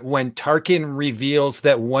before that, when Tarkin reveals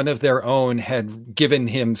that one of their own had given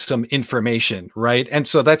him some information, right? And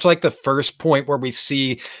so that's like the first point where we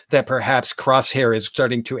see that perhaps Crosshair is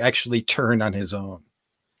starting to actually turn on his own.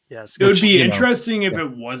 Yes, it would be interesting if it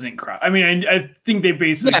wasn't Cross. I mean, I think they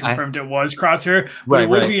basically confirmed it was Crosshair, but it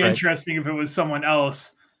would be interesting if it was someone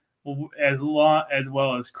else as well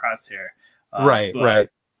as Crosshair. Right.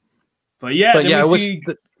 But yeah, it was.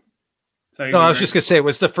 I was just gonna say it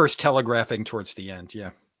was the first telegraphing towards the end. Yeah.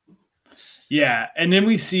 Yeah, and then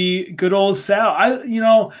we see good old Sal.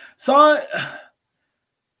 Saw.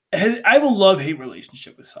 I have a love-hate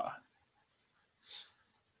relationship with Saw.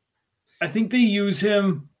 I think they use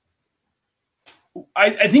him.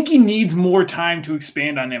 I think he needs more time to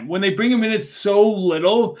expand on him. When they bring him in, it's so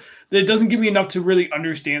little that it doesn't give me enough to really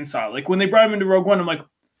understand Saw. Like when they brought him into Rogue One, I'm like,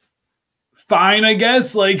 fine, I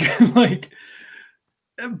guess. Like,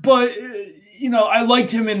 but you know, I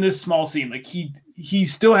liked him in this small scene. Like he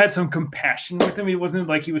still had some compassion with him. It wasn't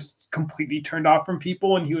like he was completely turned off from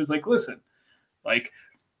people, and he was like, listen, like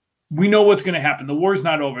we know what's going to happen. The war's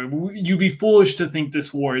not over. You'd be foolish to think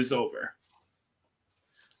this war is over.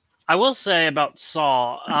 I will say about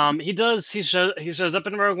Saw, he shows up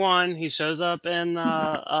in Rogue One, he shows up in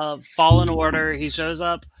Fallen Order, he shows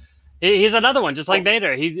up. He's another one, just like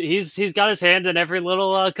Vader. He's got his hand in every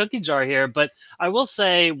little cookie jar here. But I will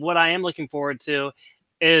say, what I am looking forward to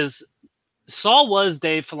is Saw was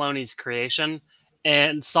Dave Filoni's creation,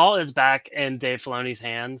 and Saw is back in Dave Filoni's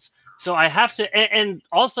hands. So I have to, and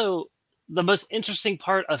also the most interesting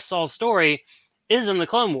part of Saw's story is in the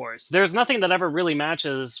Clone Wars. There's nothing that ever really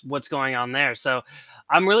matches what's going on there. So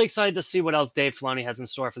I'm really excited to see what else Dave Filoni has in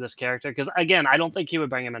store for this character. Because again, I don't think he would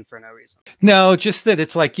bring him in for no reason. No, just that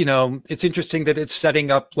it's like, you know, it's interesting that it's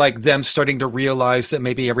setting up like them starting to realize that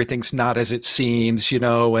maybe everything's not as it seems, you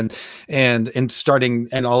know, and starting,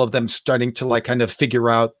 and all of them starting to like kind of figure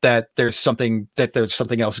out that there's something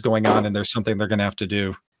else going on, and there's something they're going to have to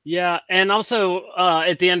do. Yeah, and also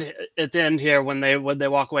at the end here, when they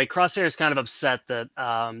walk away, Crosshair is kind of upset that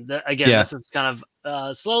this is kind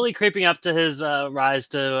of slowly creeping up to his rise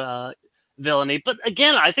to villainy. But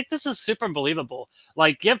again, I think this is super believable.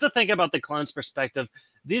 Like, you have to think about the clone's perspective.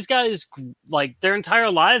 These guys, like, their entire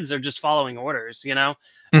lives are just following orders. You know,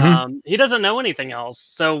 he doesn't know anything else.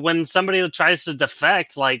 So when somebody tries to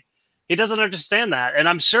defect, like, he doesn't understand that. And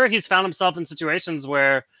I'm sure he's found himself in situations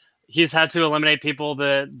where he's had to eliminate people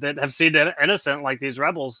that have seemed innocent, like these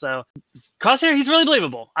rebels. So Crosshair, he's really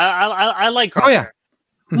believable. I like Crosshair. Oh yeah.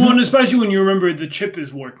 Well, and especially when you remember the chip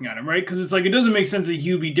is working on him, right? Because it's like, it doesn't make sense that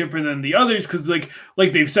he would be different than the others, because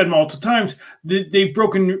like they've said multiple times, they've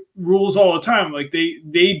broken rules all the time. Like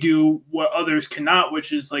they do what others cannot,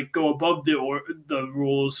 which is like go above the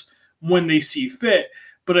rules when they see fit.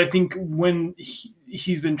 But I think when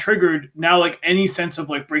he's been triggered, now like any sense of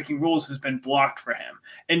like breaking rules has been blocked for him.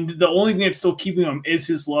 And the only thing that's still keeping him is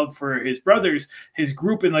his love for his brothers, his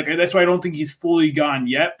group. And like, that's why I don't think he's fully gone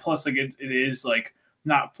yet. Plus, like it is like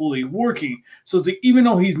not fully working. So it's like, even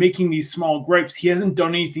though he's making these small gripes, he hasn't done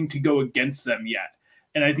anything to go against them yet.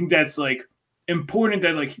 And I think that's like important,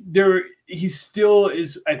 that like he still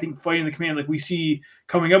is, I think, fighting the command. Like we see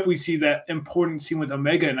coming up, we see that important scene with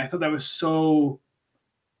Omega. And I thought that was so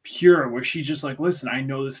pure, where she's just like, listen, I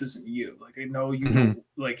know this isn't you. Like, I know you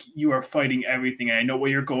like you are fighting everything, and I know what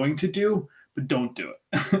you're going to do, but don't do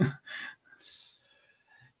it.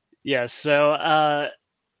 Yeah. So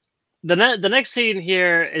the next scene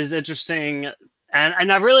here is interesting,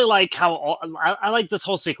 and I really like how I like this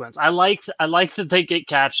whole sequence. I like that they get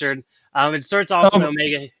captured. It starts off with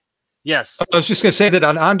Omega. Yes. I was just going to say that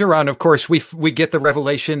on Onderon, of course, we get the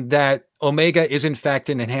revelation that Omega is in fact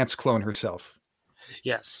an enhanced clone herself.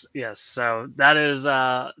 Yes. So that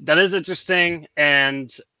is interesting.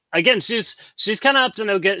 And again, she's kind of up to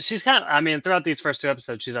no good. Throughout these first two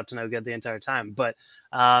episodes, she's up to no good the entire time. But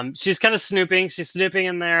she's kind of snooping. She's snooping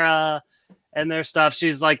in their stuff.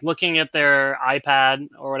 She's like looking at their iPad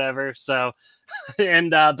or whatever. So,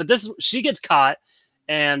 but she gets caught,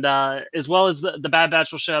 and as well as the Bad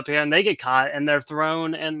Batch will show up here, and they get caught, and they're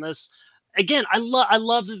thrown in this. Again, I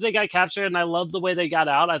love that they got captured, and I love the way they got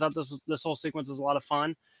out. I thought this whole sequence was a lot of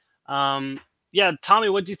fun. Yeah, Tommy,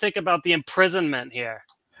 what do you think about the imprisonment here?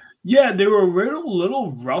 Yeah, they were a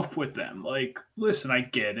little rough with them. Like, listen, I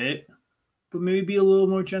get it, but maybe be a little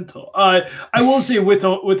more gentle. I will say with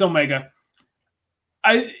Omega,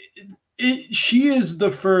 she is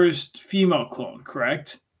the first female clone,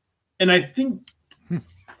 correct? And I think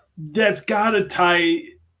that's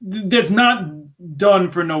not done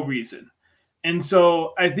for no reason. And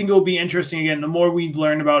so I think it'll be interesting. Again, the more we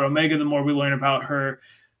learn about Omega, the more we learn about her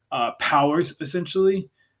powers,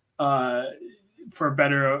 essentially, for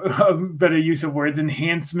better use of words,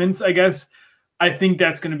 enhancements, I guess. I think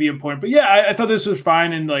that's going to be important. But yeah, I thought this was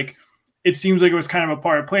fine. And like, it seems like it was kind of a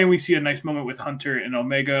part of playing. We see a nice moment with Hunter and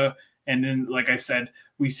Omega. And then, like I said,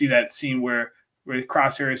 we see that scene where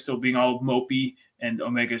Crosshair is still being all mopey, and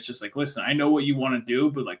Omega is just like, listen, I know what you want to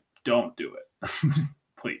do, but like, don't do it.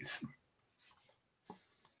 Please.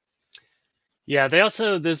 Yeah, this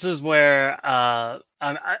is where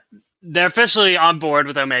they're officially on board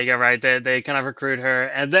with Omega, right? They kind of recruit her,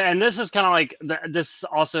 and this is kind of like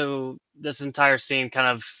this entire scene kind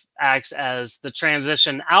of acts as the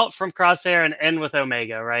transition out from Crosshair and in with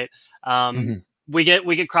Omega, right? we get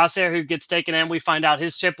Crosshair who gets taken in. We find out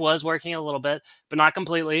his chip was working a little bit, but not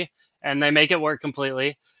completely, and they make it work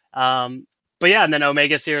completely. But yeah, and then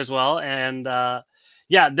Omega's here as well, and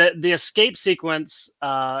yeah, the escape sequence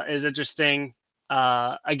is interesting.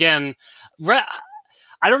 Again,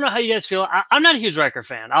 I don't know how you guys feel. I'm not a huge Wrecker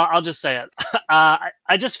fan. I'll just say it.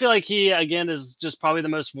 I just feel like he again is just probably the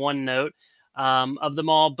most one note of them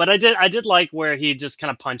all. But I did like where he just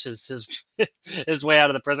kind of punches his way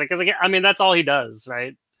out of the prison, because I mean that's all he does,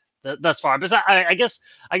 right? Thus far. But I guess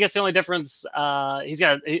the only difference like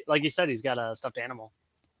you said, he's got a stuffed animal,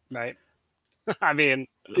 right? I mean,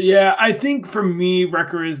 yeah, I think for me,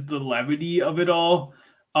 Wrecker is the levity of it all.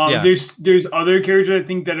 There's other characters I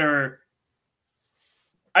think that are.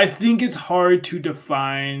 I think it's hard to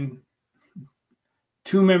define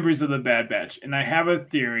two members of the Bad Batch, and I have a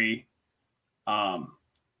theory that,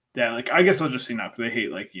 like, I guess I'll just say now because I hate,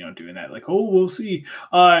 like, doing that. Like, oh, we'll see.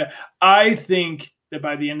 I think that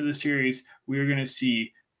by the end of the series, we're going to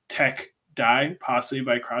see Tech die, possibly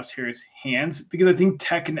by Crosshair's hands, because I think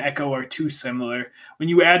Tech and Echo are too similar. When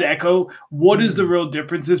you add Echo, what is the real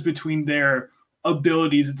differences between their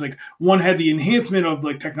abilities? It's like one had the enhancement of,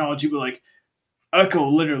 like, technology, but, like, Echo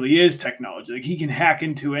literally is technology. Like, he can hack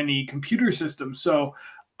into any computer system. So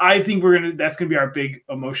I think that's gonna be our big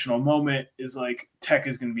emotional moment, is like Tech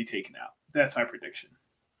is gonna be taken out. That's my prediction.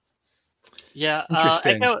 Yeah,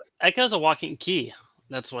 Echo's a walking key.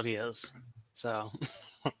 That's what he is. So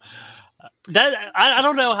that I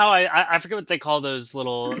don't know how I forget what they call those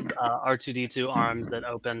little R2D2 arms that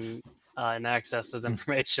open and access his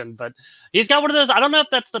information, but he's got one of those. I don't know if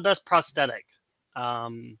that's the best prosthetic.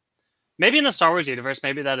 Maybe in the Star Wars universe,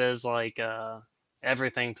 maybe that is like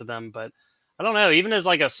everything to them, but I don't know. Even as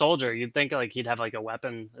like a soldier, you'd think like he'd have like a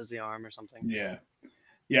weapon as the arm or something. Yeah.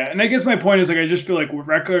 Yeah, and I guess my point is, like, I just feel like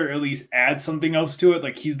Wrecker at least adds something else to it.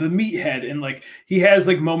 Like, he's the meathead, and like he has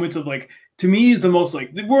like moments of, like, to me, he's the most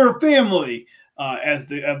like we're a family of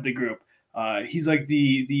the group. He's like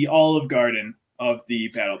the Olive Garden of the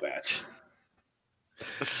Battle Batch.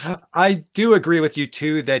 I do agree with you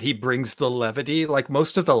too that he brings the levity. Like,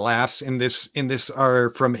 most of the laughs in this are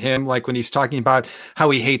from him. Like when he's talking about how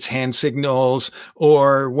he hates hand signals,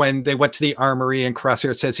 or when they went to the armory and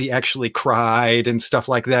Crosshair says he actually cried and stuff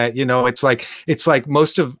like that. It's like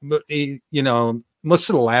most of the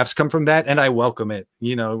laughs come from that, and I welcome it.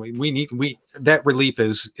 That relief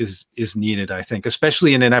is needed, I think,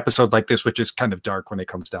 especially in an episode like this, which is kind of dark when it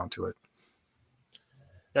comes down to it.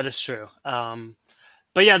 That is true.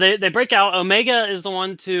 But yeah, they break out. Omega is the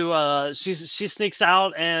one to she sneaks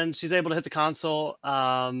out and she's able to hit the console.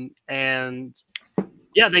 And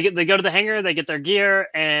yeah, they go to the hangar, they get their gear,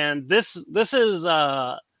 and this is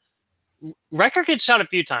Wrecker gets shot a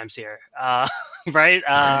few times here, right?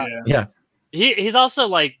 Yeah. He's also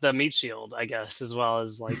like the meat shield, I guess, as well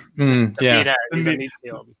as like meathead. He's a meat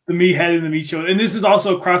shield. The meathead and the meat shield. And this is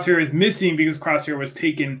also Crosshair is missing because Crosshair was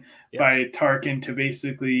taken by Tarkin to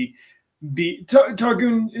basically be.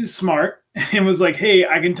 Tarkin is smart and was like, hey,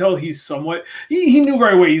 I can tell he's somewhat. He knew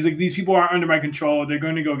right away. He's like, these people aren't under my control. They're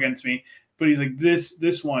going to go against me. But he's like,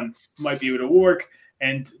 this one might be able to work.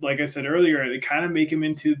 And like I said earlier, they kind of make him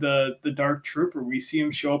into the Dark Trooper. We see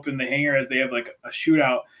him show up in the hangar as they have like a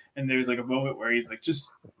shootout. And there's like a moment where he's like, just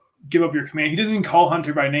give up your command. He doesn't even call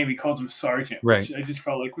Hunter by name. He calls him Sergeant, right. Which I just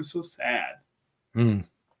felt like was so sad. Mm.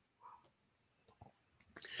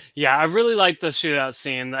 Yeah, I really like the shootout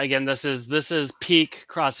scene. Again, this is peak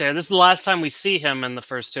Crosshair. This is the last time we see him in the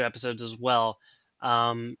first two episodes as well.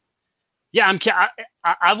 Yeah,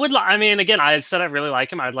 I would. I mean, again, I said I really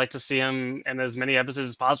like him. I'd like to see him in as many episodes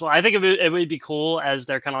as possible. I think it would be cool as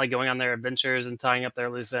they're kind of like going on their adventures and tying up their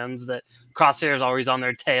loose ends, that Crosshair is always on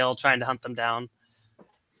their tail trying to hunt them down.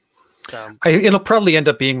 So it'll probably end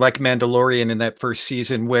up being like Mandalorian in that first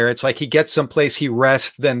season, where it's like he gets someplace, he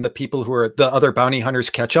rests, then the people who are the other bounty hunters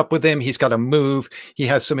catch up with him. He's got to move. He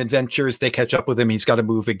has some adventures. They catch up with him. He's got to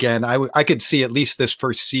move again. I could see at least this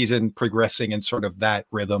first season progressing in sort of that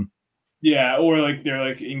rhythm. Yeah, or like they're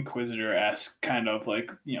like Inquisitor-esque kind of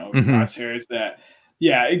like, Crosshairs that,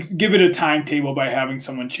 give it a timetable by having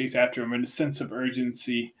someone chase after him and a sense of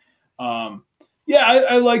urgency.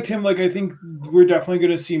 I liked him. Like, I think we're definitely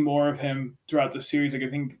going to see more of him throughout the series. Like, I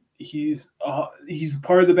think he's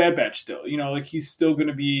part of the Bad Batch still. Like he's still going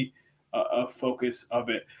to be a focus of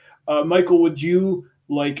it. Michael, would you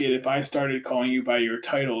like it if I started calling you by your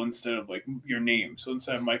title instead of like your name? So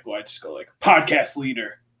instead of Michael, I just go like podcast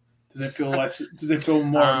leader. Does it feel less? Does it feel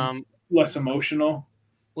more less emotional?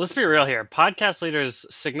 Let's be real here. Podcast leader is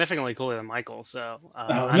significantly cooler than Michael. So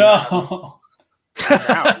no.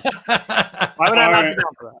 Why would I not be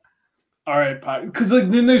down for that? All right, because like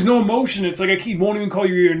then there's no emotion. It's like I won't even call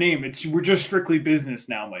you your name. We're just strictly business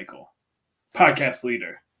now, Michael. Podcast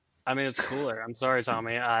leader. I mean, it's cooler. I'm sorry,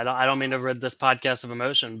 Tommy. I don't mean to rid this podcast of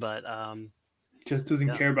emotion, but just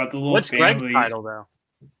doesn't care about the little. What's family. Greg's title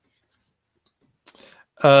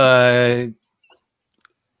though?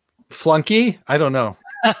 Flunky? I don't know.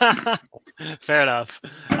 Fair enough.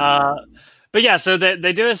 But yeah, so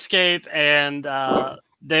they do escape, and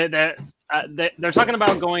they're talking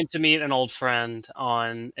about going to meet an old friend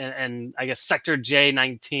on, and I guess Sector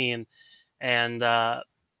J19, and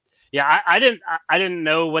yeah, I didn't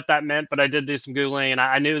know what that meant, but I did do some Googling, and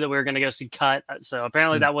I knew that we were going to go see Cut. So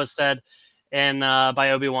apparently that was said in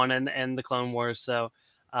by Obi-Wan and the Clone Wars. So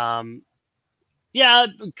yeah,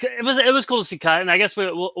 it was cool to see Cut, and I guess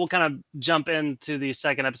we'll kind of jump into the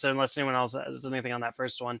second episode unless anyone else has anything on that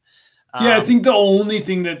first one. Yeah, I think the only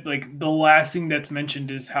thing that like the last thing that's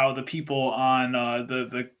mentioned is how the people on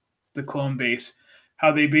the clone base,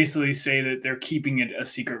 how they basically say that they're keeping it a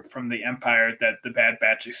secret from the Empire that the Bad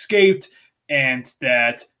Batch escaped, and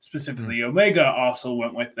that specifically Omega also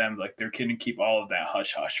went with them. Like they're going to keep all of that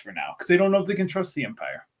hush hush for now because they don't know if they can trust the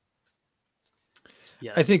Empire.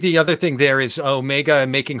 Yes. I think the other thing there is Omega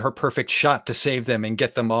making her perfect shot to save them and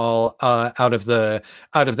get them all out of the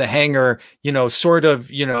hangar. You know, sort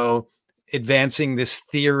of, you know, advancing this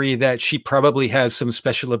theory that she probably has some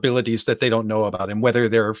special abilities that they don't know about, and whether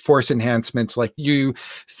they're force enhancements like you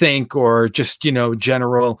think, or just, you know,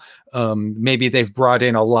 general, maybe they've brought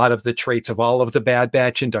in a lot of the traits of all of the Bad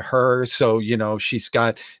Batch into her. So, you know, she's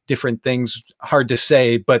got different things. Hard to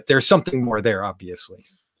say, but there's something more there, obviously.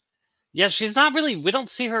 Yeah, she's not really, we don't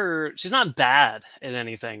see her, she's not bad at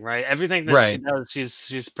anything, right? Everything that she does,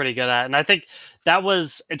 she's pretty good at. And I think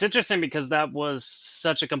it's interesting because that was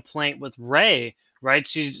such a complaint with Rey, right?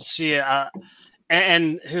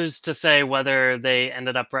 And who's to say whether they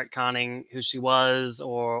ended up retconning who she was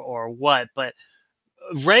or what, but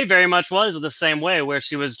Rey very much was the same way, where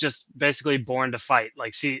she was just basically born to fight.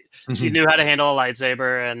 Like she knew how to handle a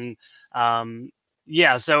lightsaber, and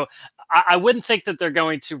yeah, so I wouldn't think that they're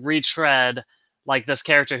going to retread like this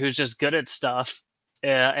character who's just good at stuff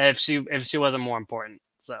if she wasn't more important.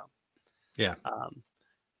 So yeah.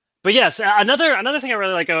 But yes, another thing I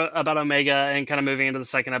really like about Omega, and kind of moving into the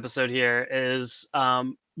second episode here, is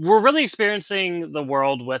we're really experiencing the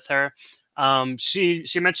world with her. She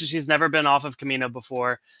mentioned she's never been off of Kamino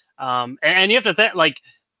before, and you have to think like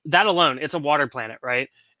that alone. It's a water planet, right?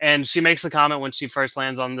 And she makes the comment when she first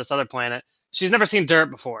lands on this other planet, she's never seen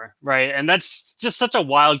dirt before, right? And that's just such a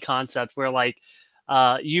wild concept where like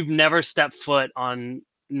you've never stepped foot on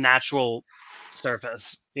natural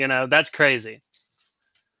surface. You know, that's crazy.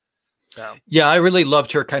 So yeah, I really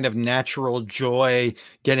loved her kind of natural joy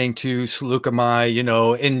getting to Saleucami, you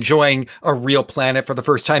know, enjoying a real planet for the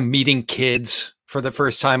first time, meeting kids for the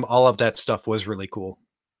first time. All of that stuff was really cool.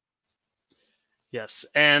 Yes,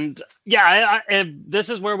 and yeah, and this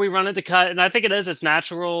is where we run into Cut, and I think it is. It's a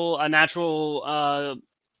natural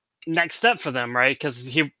next step for them, right? Because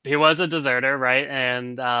he was a deserter, right?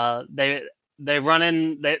 And they run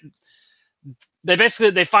in. They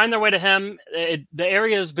basically find their way to him. The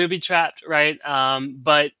area is booby trapped, right?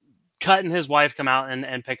 But Cut and his wife come out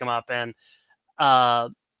and pick him up, and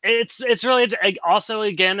it's really also,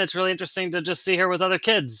 again, it's really interesting to just see her with other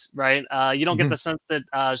kids, right? You don't get the sense that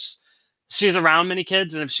she's around many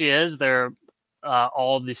kids, and if she is, they're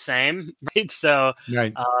all the same, right? So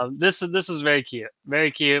right. This is very cute, where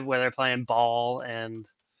they're playing ball, and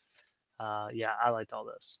yeah, I liked all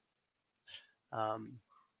this.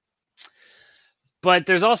 But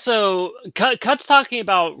there's also Cut's talking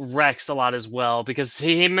about Rex a lot as well, because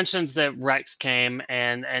he mentions that Rex came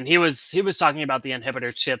and he was talking about the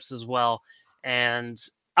inhibitor chips as well, and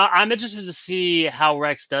I'm interested to see how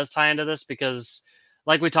Rex does tie into this, because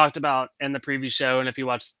like we talked about in the preview show, and if you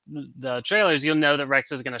watch the trailers, you'll know that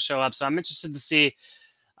Rex is going to show up. So I'm interested to see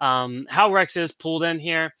how Rex is pulled in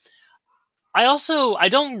here. I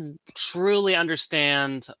don't truly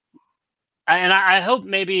understand, and I hope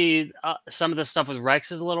maybe some of the stuff with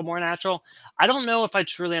Rex is a little more natural. I don't know if I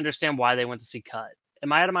truly understand why they went to see Cut.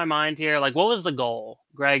 Am I out of my mind here? Like, what was the goal?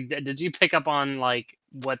 Greg, did you pick up on like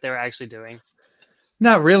what they were actually doing?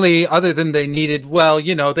 Not really, other than they needed, well,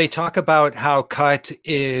 you know, they talk about how Cut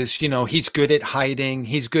is, you know, he's good at hiding.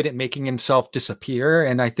 He's good at making himself disappear.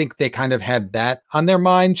 And I think they kind of had that on their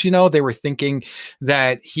minds. You know, they were thinking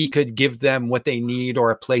that he could give them what they need, or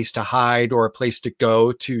a place to hide, or a place to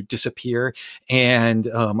go to disappear. And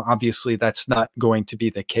obviously that's not going to be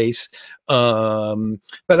the case. But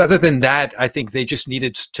other than that, I think they just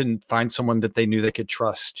needed to find someone that they knew they could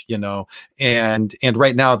trust, you know, and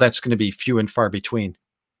right now that's going to be few and far between.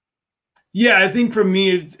 Yeah, I think for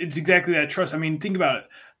me, it's exactly that trust. I mean, think about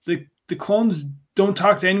it. The clones don't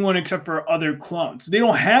talk to anyone except for other clones. They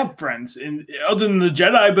don't have friends other than the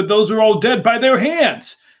Jedi, but those are all dead by their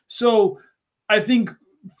hands. So I think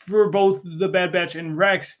for both the Bad Batch and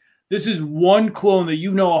Rex, this is one clone that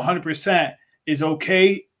 100% is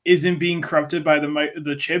okay, isn't being corrupted by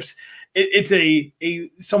the chips. It's a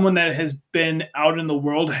someone that has been out in the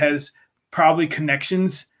world, has probably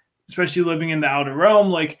connections, especially living in the outer realm.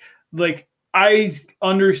 Like I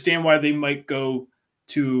understand why they might go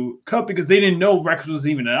to Cut, because they didn't know Rex was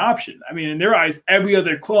even an option. I mean, in their eyes, every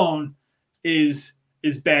other clone is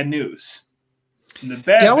bad news.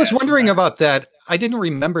 I was wondering about that. I didn't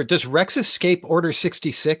remember. Does Rex escape Order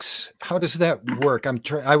 66? How does that work?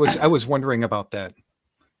 I was wondering about that.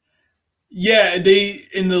 Yeah, they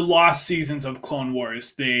in the lost seasons of Clone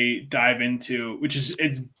Wars, they dive into,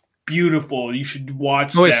 it's beautiful. You should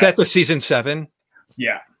watch. Oh, is that the season 7?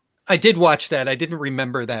 Yeah, I did watch that. I didn't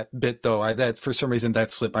remember that bit though. That for some reason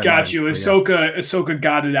that slipped my mind. Got you. Ahsoka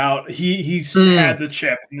got it out. He's had the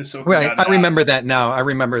chip, and Ahsoka. Right, I remember that now. I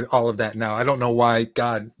remember all of that now. I don't know why.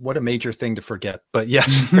 God, what a major thing to forget. But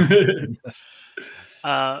yes. Yes.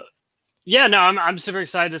 Yeah, no, I'm super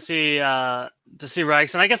excited to see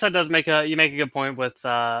Rex, and I guess that does make a good point with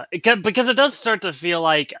because it does start to feel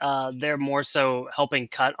like they're more so helping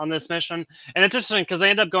Cut on this mission, and it's interesting because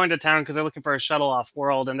they end up going to town because they're looking for a shuttle off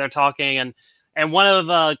world, and they're talking, and one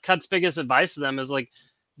of Cut's biggest advice to them is like,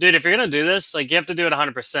 dude, if you're gonna do this, like you have to do it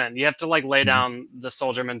 100%. You have to like lay down the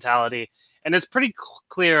soldier mentality, and it's pretty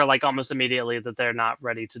clear like almost immediately that they're not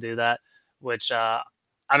ready to do that, which.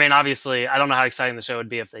 I mean, obviously, I don't know how exciting the show would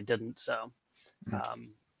be if they didn't. So,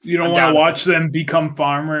 you don't want to watch them become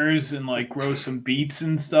farmers and like grow some beets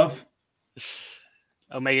and stuff.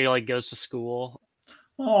 Omega like goes to school.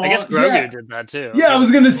 Aww, I guess Grogu did that too. Yeah, I was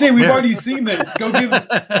gonna say we've already seen this. Go give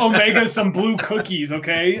Omega some blue cookies,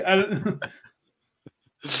 okay?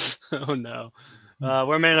 Oh no,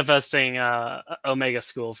 we're manifesting Omega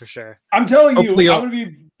School for sure. I'm telling you, I'm gonna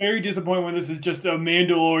be very disappointed when this is just a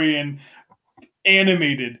Mandalorian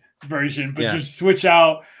animated version, but just switch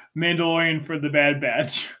out Mandalorian for the Bad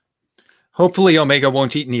Batch. Hopefully Omega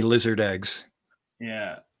won't eat any lizard eggs.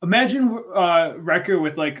 Yeah, imagine Wrecker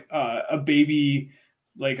with like a baby,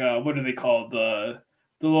 like what are they called, the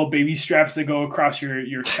little baby straps that go across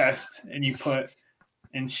your chest, and you put,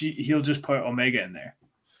 and he'll just put Omega in there.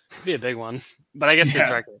 It'd be a big one, but I guess it's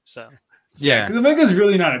Wrecker, so yeah, because Omega's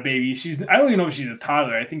really not a baby. I don't even know if she's a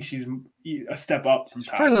toddler. I think she's a step up from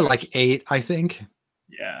toddler. Probably like 8, I think.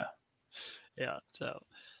 Yeah. So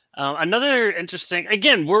another interesting.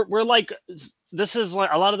 Again, we're like, this is like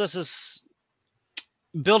a lot of this is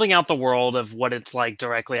building out the world of what it's like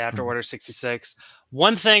directly after Order 66.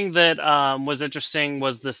 One thing that was interesting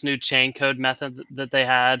was this new chain code method that they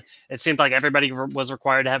had. It seemed like everybody was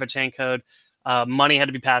required to have a chain code. Money had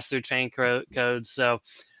to be passed through chain codes. So.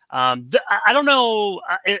 I don't know.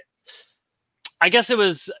 I guess it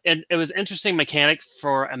was interesting mechanic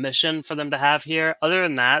for a mission for them to have here. Other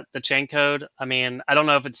than that, the chain code. I mean, I don't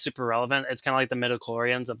know if it's super relevant. It's kind of like the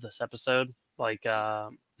midichlorians of this episode. Like,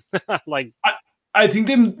 like I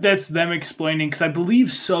think that's them explaining, because I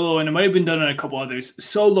believe Solo, and it might have been done on a couple others.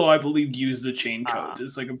 Solo, I believe, used the chain codes.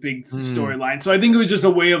 It's like a big storyline. So I think it was just a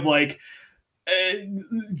way of like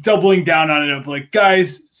doubling down on it, of like,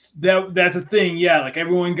 guys, that's a thing. Yeah, like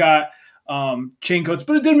everyone got chain codes,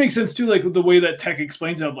 but it did make sense too, like the way that Tech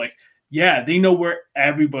explains it, like, yeah, they know where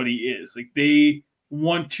everybody is. Like they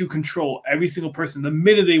want to control every single person the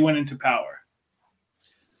minute they went into power.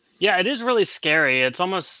 Yeah, it is really scary. It's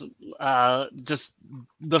almost just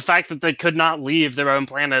the fact that they could not leave their own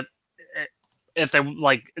planet if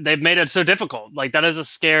they've made it so difficult. Like that is a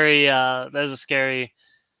scary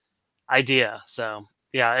idea. So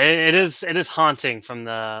yeah, it is haunting from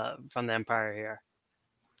the Empire here.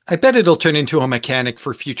 I bet it'll turn into a mechanic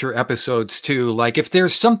for future episodes too. Like if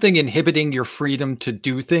there's something inhibiting your freedom to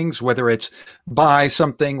do things, whether it's buy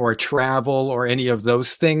something or travel or any of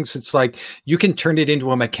those things, it's like you can turn it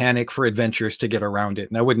into a mechanic for adventures to get around it.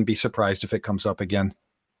 And I wouldn't be surprised if it comes up again.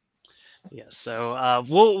 Yeah. So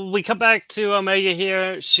we come back to Omega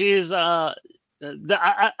here. She's I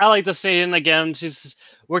like the scene again.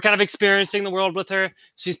 We're kind of experiencing the world with her.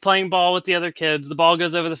 She's playing ball with the other kids. The ball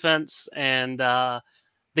goes over the fence, and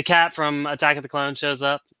the cat from Attack of the Clones shows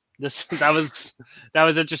up. That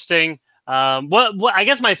was interesting. What I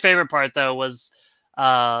guess my favorite part though was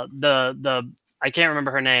the I can't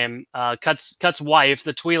remember her name. Cut's wife,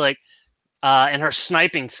 the Twi'lek, and her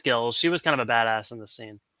sniping skills. She was kind of a badass in this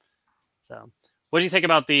scene. So, what do you think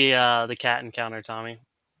about the cat encounter, Tommy?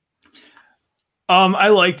 I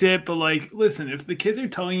liked it, but like, listen, if the kids are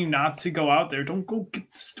telling you not to go out there, don't go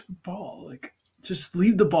get the stupid ball. Like, just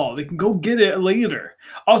leave the ball. They can go get it later.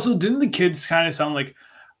 Also, didn't the kids kind of sound like?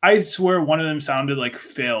 I swear, one of them sounded like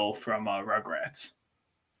Phil from Rugrats.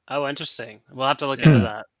 Oh, interesting. We'll have to look into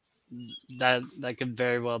that. That could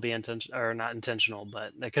very well be intentional, or not intentional,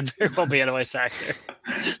 but that could very well be a voice actor.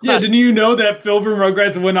 Yeah, didn't you know that Phil from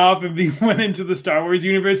Rugrats went off and went into the Star Wars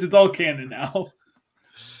universe? It's all canon now.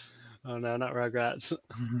 Oh no, not Rugrats.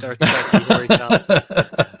 Darth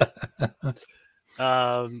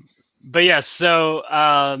but yes, so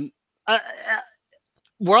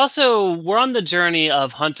we're on the journey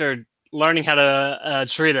of Hunter learning how to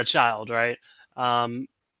treat a child, right?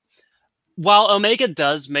 While Omega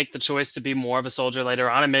does make the choice to be more of a soldier later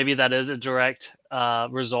on, and maybe that is a direct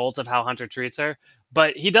result of how Hunter treats her,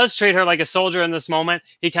 but he does treat her like a soldier in this moment.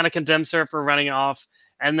 He kind of condemns her for running off,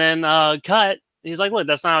 and then cut. He's like, look,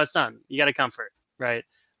 that's not how it's done. You got to comfort, right?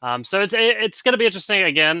 So it's going to be interesting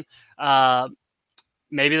again.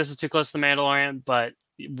 Maybe this is too close to The Mandalorian, but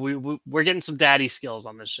we're getting some daddy skills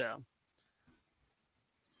on this show.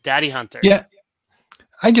 Daddy Hunter. Yeah.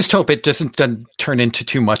 I just hope it doesn't turn into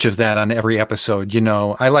too much of that on every episode. You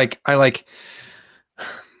know, I like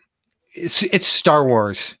it's Star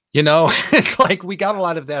Wars, you know, it's like we got a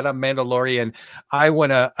lot of that on Mandalorian. I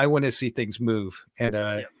want to see things move. And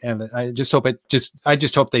I just hope I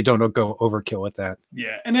just hope they don't go overkill with that.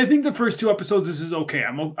 Yeah. And I think the first 2 episodes, this is okay.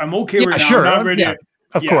 I'm okay with it. Sure. I'm not ready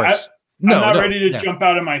of course. I'm not ready to jump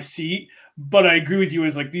out of my seat, but I agree with you.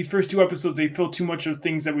 Is like these first 2 episodes, they feel too much of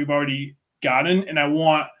things that we've already gotten, and I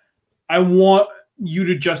want you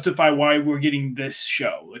to justify why we're getting this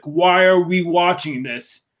show. Like, why are we watching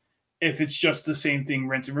this if it's just the same thing,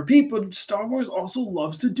 rinse and repeat? But Star Wars also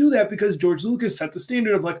loves to do that because George Lucas set the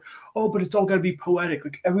standard of like, oh, but it's all got to be poetic.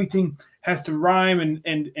 Like everything has to rhyme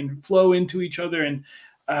and flow into each other, and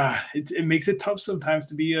it makes it tough sometimes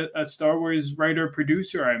to be a Star Wars writer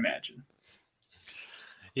producer, I imagine.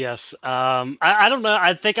 Yes. I don't know.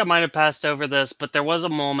 I think I might have passed over this, but there was a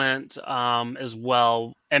moment as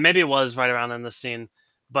well, and maybe it was right around in the scene,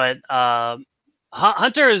 but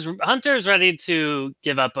Hunter is ready to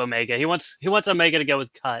give up Omega. He wants Omega to go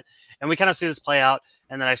with Cut, and we kind of see this play out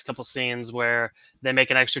in the next couple scenes where they make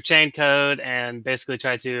an extra chain code and basically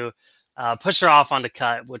try to push her off onto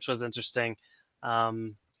Cut, which was interesting.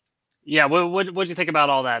 Yeah, what do you think about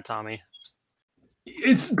all that, Tommy?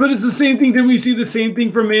 It's the same thing. Then we see the same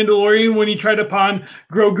thing from Mandalorian when he tried to pawn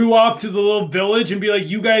Grogu off to the little village and be like,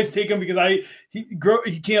 "You guys take him because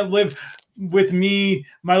he can't live with me.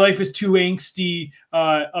 My life is too angsty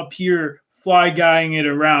up here, fly guying it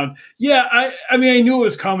around." Yeah, I mean, I knew it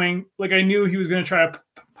was coming. Like I knew he was going to try to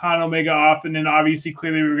pawn Omega off, and then obviously,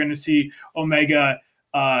 clearly, we were going to see Omega.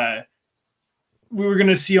 We were going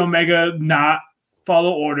to see Omega not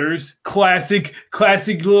follow orders. Classic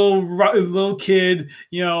little kid,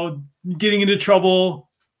 you know, getting into trouble.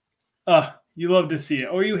 You love to see it,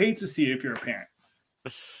 or you hate to see it if you're a parent.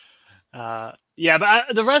 Yeah,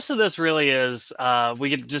 but the rest of this really is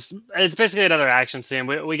it's basically another action scene.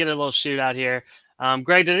 We get a little shootout here.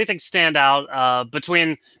 Greg, did anything stand out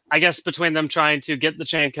between them trying to get the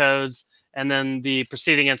chain codes and then the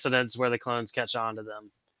preceding incidents where the clones catch on to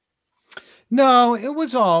them? No, it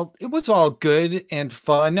was all good and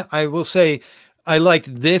fun. I will say I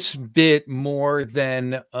liked this bit more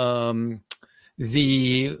than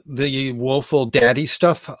the woeful daddy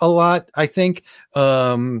stuff a lot, I think.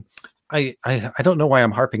 I don't know why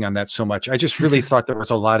I'm harping on that so much. I just really thought there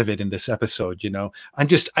was a lot of it in this episode, you know. I'm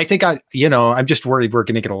just worried we're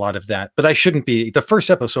going to get a lot of that, but I shouldn't be. The first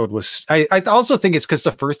episode was, I also think it's because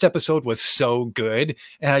the first episode was so good,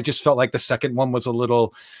 and I just felt like the second one was a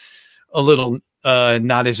little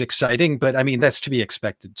not as exciting, but I mean, that's to be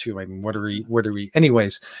expected too. I mean, what are we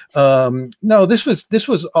anyways? No, this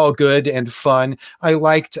was all good and fun. I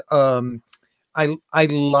liked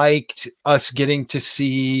us getting to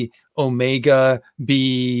see Omega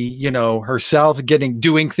be, you know, herself,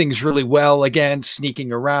 doing things really well again,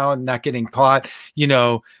 sneaking around, not getting caught, you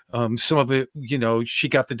know. Some of it, you know, she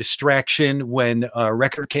got the distraction when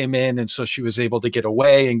Wrecker came in, and so she was able to get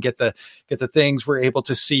away and get the things. We're able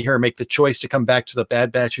to see her make the choice to come back to the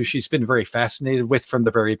Bad Batch, who she's been very fascinated with from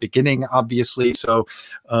the very beginning, obviously. So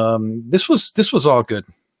this was all good.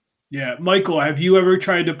 Yeah, Michael, have you ever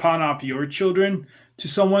tried to pawn off your children to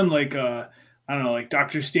someone like I don't know, like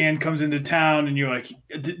Dr. Stan comes into town and you're like,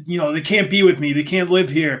 you know, they can't be with me. They can't live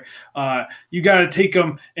here. You got to take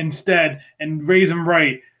them instead and raise them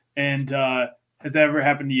right. And has that ever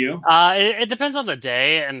happened to you? It depends on the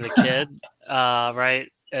day and the kid, right?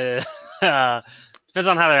 Depends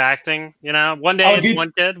on how they're acting, you know. One day it's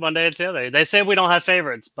one kid, one day it's the other. They say we don't have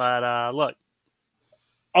favorites, but look.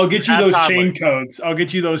 I'll get you those chain codes. I'll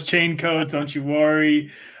get you those chain codes. Don't you worry.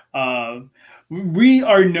 We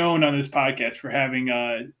are known on this podcast for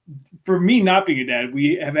having, for me not being a dad,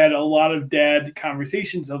 we have had a lot of dad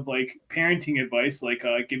conversations of like parenting advice, like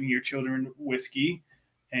giving your children whiskey,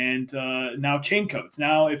 and now chain codes.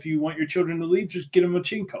 Now, if you want your children to leave, just get them a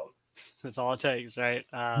chain code. That's all it takes, right?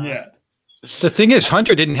 Yeah. The thing is,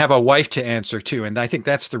 Hunter didn't have a wife to answer to, and I think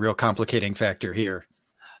that's the real complicating factor here.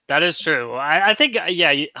 That is true. I think,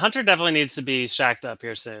 yeah, Hunter definitely needs to be shacked up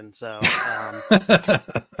here soon. So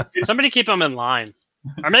somebody keep him in line.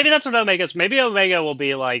 Or maybe that's what Omega's. Maybe Omega will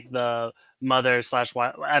be like the mother /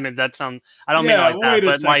 wife. I mean, that sounds, I don't mean like that,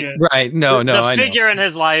 but like, right. No, the figure in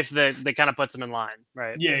his life that kind of puts him in line,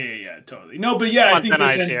 right? Yeah, totally. No, but yeah, I think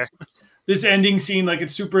this ending scene, like,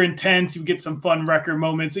 it's super intense. You get some fun Wrecker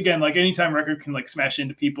moments. Again, like, anytime Wrecker can, like, smash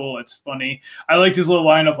into people, it's funny. I liked his little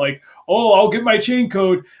line of, like, oh, I'll get my chain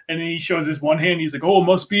code. And then he shows his one hand. He's like, oh, it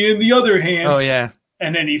must be in the other hand. Oh, yeah.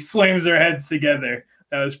 And then he slams their heads together.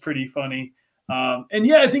 That was pretty funny. And,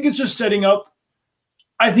 yeah, I think it's just setting up.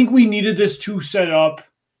 I think we needed this to set up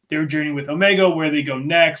their journey with Omega, where they go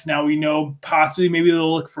next. Now we know possibly maybe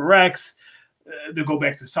they'll look for Rex. They'll go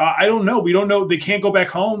back to Saw. I don't know. We don't know. They can't go back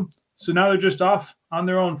home. So now they're just off on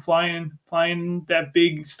their own, flying that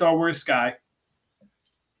big Star Wars sky.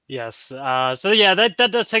 Yes. So yeah, that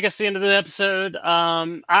does take us to the end of the episode.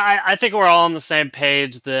 I think we're all on the same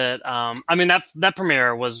page that I mean that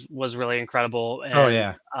premiere was really incredible. And, oh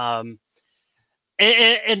yeah.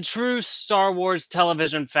 In true Star Wars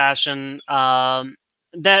television fashion,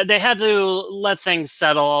 that they had to let things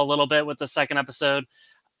settle a little bit with the second episode.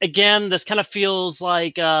 Again, this kind of feels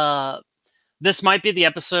like this might be the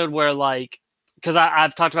episode where, like, because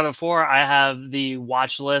I've talked about it before, I have the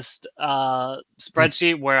watch list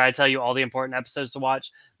spreadsheet where I tell you all the important episodes to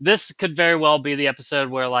watch. This could very well be the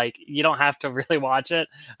episode where, like, you don't have to really watch it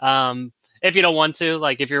if you don't want to,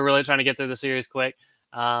 like, if you're really trying to get through the series quick.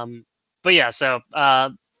 But yeah, so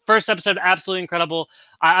first episode, absolutely incredible.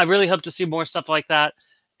 I really hope to see more stuff like that,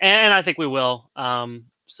 and I think we will.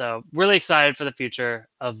 So really excited for the future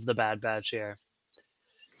of the Bad Batch here.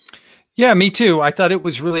 Yeah, me too. I thought it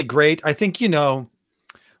was really great. I think, you know,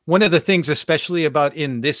 one of the things, especially about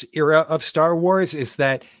in this era of Star Wars, is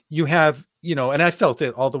that you have, you know, and I felt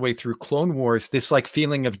it all the way through Clone Wars, this like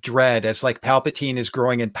feeling of dread as like Palpatine is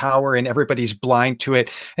growing in power and everybody's blind to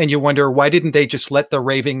it. And you wonder, why didn't they just let the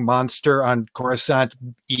raving monster on Coruscant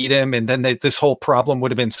eat him? And then this whole problem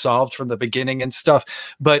would have been solved from the beginning and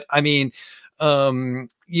stuff. But I mean,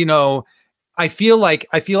 you know, I feel like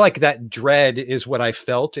that dread is what I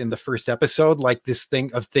felt in the first episode, like this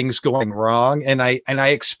thing of things going wrong. And I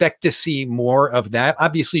expect to see more of that.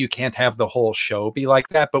 Obviously you can't have the whole show be like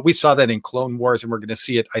that, but we saw that in Clone Wars and we're going to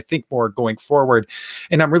see it, I think, more going forward.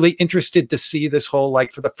 And I'm really interested to see this whole,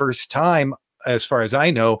 like, for the first time, as far as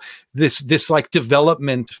I know, this like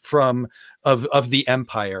development of the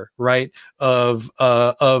Empire, right? Of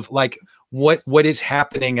like, what is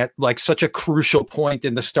happening at like such a crucial point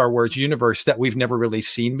in the Star Wars universe that we've never really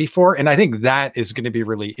seen before. And I think that is going to be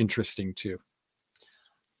really interesting too.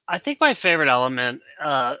 I think my favorite element,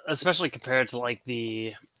 especially compared to like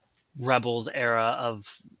the Rebels era of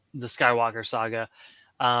the Skywalker saga,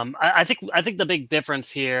 I think the big difference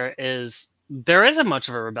here is there isn't much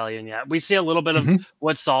of a rebellion yet. We see a little bit of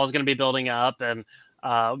what Saul is going to be building up, and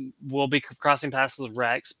we'll be crossing paths with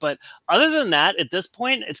Rex. But other than that, at this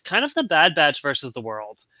point, it's kind of the Bad Batch versus the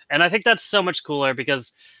world. And I think that's so much cooler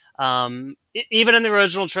because even in the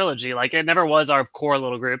original trilogy, like, it never was our core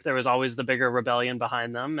little group. There was always the bigger rebellion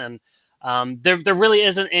behind them. And there really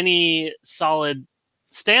isn't any solid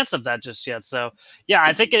stance of that just yet. So, yeah,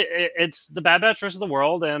 I think it's the Bad Batch versus the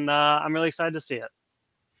world. And I'm really excited to see it.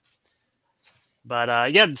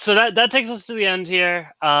 But yeah, so that takes us to the end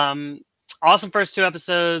here. Awesome first two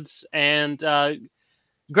episodes. And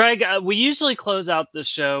Greg, we usually close out the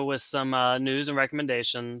show with some news and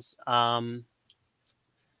recommendations. I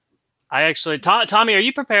actually, Tommy, are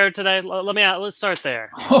you prepared today? Let's start there.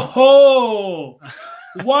 Oh,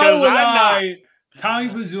 why would Tommy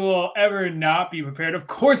Pizzul, ever not be prepared? Of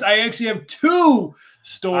course, I actually have two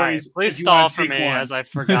stories. Right, please stall for me as I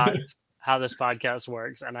forgot how this podcast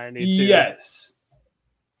works, and I need to. Yes.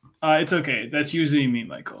 It's okay. That's usually me,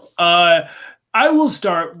 Michael. I will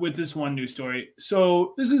start with this one news story.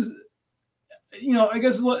 So this is, you know, I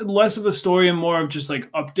guess less of a story and more of just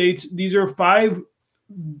like updates. These are 5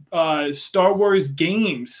 Star Wars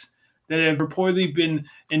games that have reportedly been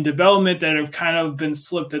in development that have kind of been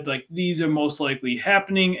slipped that like these are most likely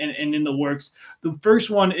happening and in the works. The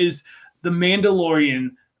first one is the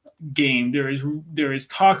Mandalorian game. There is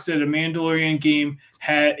talks that a Mandalorian game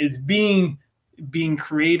is being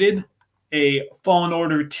created, a Fallen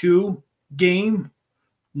Order 2 game,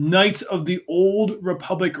 Knights of the Old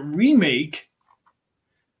Republic remake,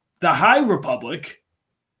 the High Republic,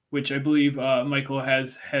 which I believe Michael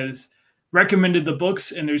has recommended the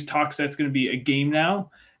books, and there's talks that's going to be a game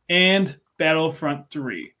now, and Battlefront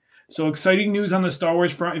 3. So exciting news on the Star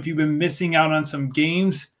Wars front. If you've been missing out on some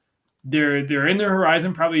games, they're in their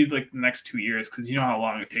horizon probably like the next 2 years, because you know how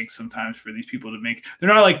long it takes sometimes for these people to make. They're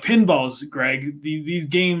not like pinballs, Greg. These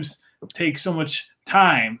games take so much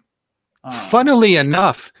time. Funnily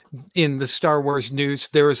enough, in the Star Wars news,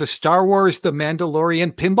 there was a Star Wars The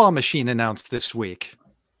Mandalorian pinball machine announced this week.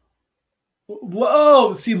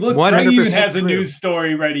 Whoa! See, look, Greg even has a news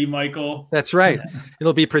story ready, Michael. That's right.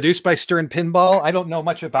 It'll be produced by Stern Pinball. I don't know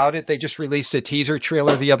much about it. They just released a teaser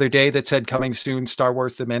trailer the other day that said coming soon, Star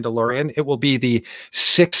Wars The Mandalorian. It will be the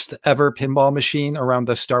 6th ever pinball machine around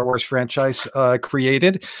the Star Wars franchise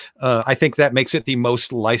created. I think that makes it the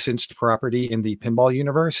most licensed property in the pinball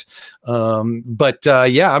universe.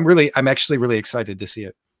 Yeah, I'm actually really excited to see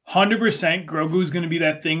it. 100% Grogu's going to be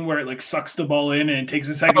that thing where it like sucks the ball in and it takes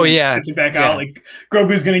a second to gets it back out. Like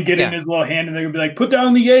Grogu's going to get in his little hand and they're going to be like, put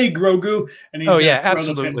down the egg, Grogu. And he's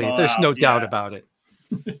absolutely. There's no doubt about it.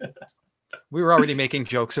 We were already making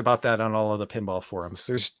jokes about that on all of the pinball forums.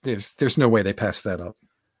 There's no way they passed that up.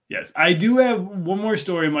 Yes. I do have one more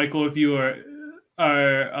story, Michael, if you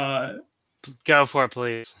are go for it,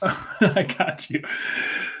 please. I got you.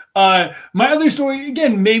 My other story,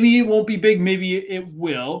 again, maybe it won't be big, maybe it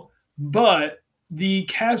will, but the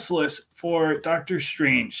cast list for Doctor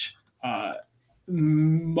Strange,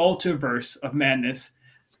 Multiverse of Madness,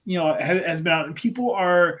 has been out, and people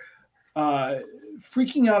are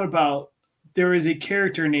freaking out about. There is a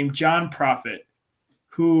character named John Prophet,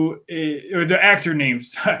 or the actor name,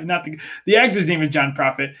 sorry, not the actor's name is John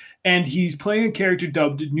Prophet, and he's playing a character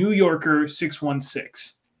dubbed New Yorker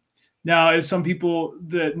 616. Now, as some people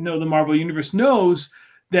that know the Marvel Universe knows,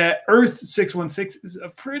 that Earth 616 is a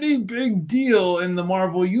pretty big deal in the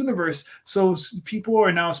Marvel Universe. So people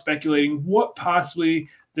are now speculating what possibly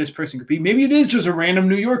this person could be. Maybe it is just a random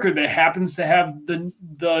New Yorker that happens to have the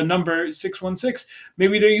number 616.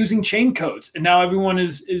 Maybe they're using chain codes, and now everyone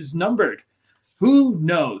is numbered. Who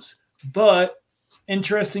knows? But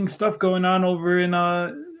interesting stuff going on over in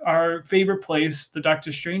our favorite place, the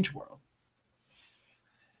Doctor Strange world.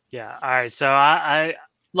 Yeah. All right. So I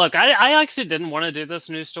actually didn't want to do this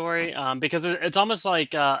news story because it's almost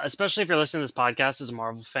like, especially if you're listening to this podcast as a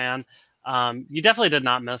Marvel fan, you definitely did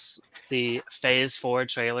not miss the Phase 4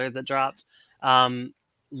 trailer that dropped. A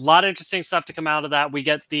lot of interesting stuff to come out of that. We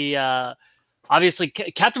get the obviously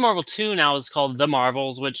Captain Marvel 2 now is called The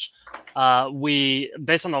Marvels, which we,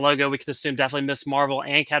 based on the logo, we could assume definitely Miss Marvel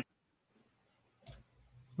and Captain.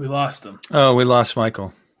 We lost him. Oh, we lost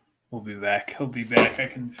Michael. He'll be back. I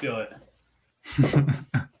can feel it.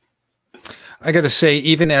 I got to say,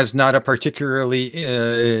 even as not a particularly,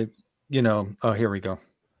 here we go.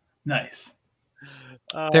 Nice.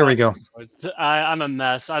 There we go. I'm a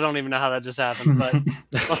mess. I don't even know how that just happened, but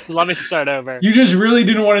let me start over. You just really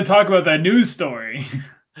didn't want to talk about that news story.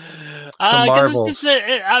 Marvels.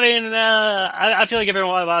 I feel like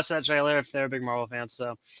everyone will watch that trailer if they're a big Marvel fan.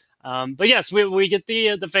 So, but yes, we get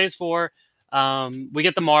the Phase 4. We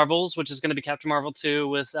get the Marvels, which is going to be Captain Marvel 2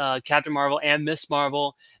 with Captain Marvel and Miss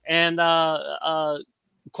Marvel, and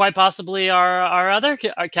quite possibly our other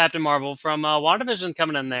Captain Marvel from WandaVision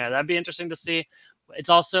coming in there. That'd be interesting to see. It's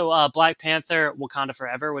also Black Panther, Wakanda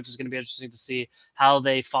Forever, which is going to be interesting to see how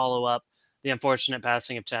they follow up the unfortunate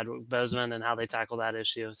passing of Chadwick Boseman and how they tackle that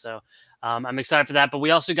issue. So I'm excited for that. But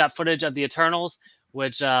we also got footage of the Eternals,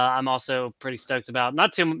 which I'm also pretty stoked about.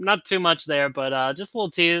 Not too much there, but just a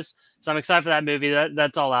little tease. So I'm excited for that movie.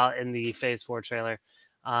 That's all out in the Phase 4 trailer.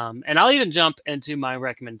 And I'll even jump into my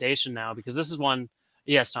recommendation now because this is one.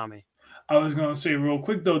 Yes, Tommy. I was going to say real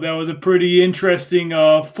quick, though, that was a pretty interesting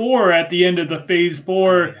 4 at the end of the Phase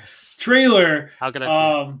 4 trailer. How could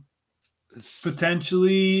I feel?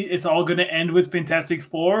 Potentially, it's all going to end with Fantastic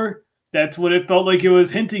Four. That's what it felt like it was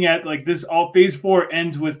hinting at. Like all Phase 4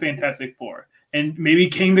 ends with Fantastic Four. And maybe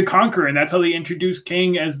King the Conqueror, and that's how they introduced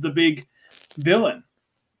King as the big villain.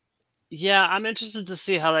 Yeah, I'm interested to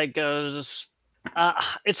see how that goes.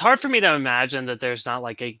 It's hard for me to imagine that there's not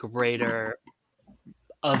like a greater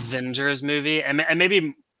Avengers movie, and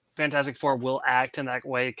maybe Fantastic Four will act in that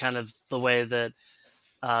way, kind of the way that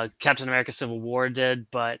Captain America: Civil War did.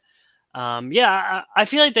 But I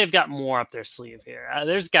feel like they've got more up their sleeve here.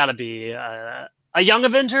 There's got to be a Young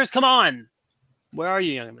Avengers. Come on, where are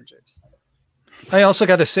you, Young Avengers? I also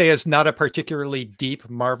got to say, as not a particularly deep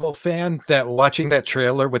Marvel fan, that watching that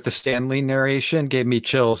trailer with the Stan Lee narration gave me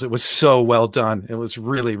chills. It was so well done. It was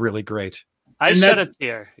really, really great. I shed a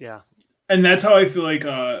tear. Yeah. And that's how I feel like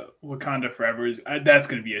Wakanda Forever is. That's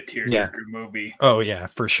going to be a tearjerker movie. Oh yeah,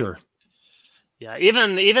 for sure. Yeah,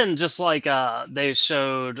 even just like they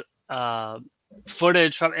showed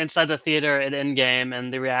footage from inside the theater at Endgame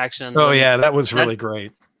and the reactions. Oh yeah, that was really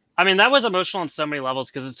great. I mean, that was emotional on so many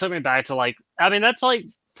levels because it took me back to like, I mean, that's like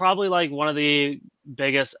probably like one of the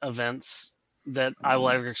biggest events that I will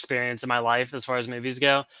ever experience in my life as far as movies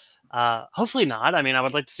go. Hopefully not. I mean, I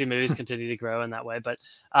would like to see movies continue to grow in that way, but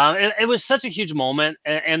it was such a huge moment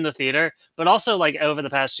in the theater, but also like over the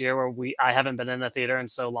past year where I haven't been in the theater in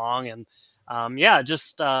so long. And it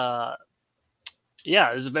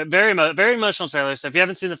was a very emotional trailer. So if you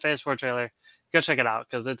haven't seen the Phase 4 trailer, go check it out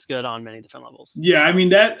because it's good on many different levels. Yeah, I mean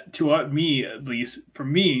that to me, at least for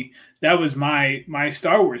me, that was my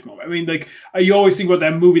Star Wars moment. I mean, like you always think about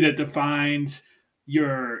that movie that defines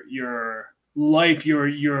your life,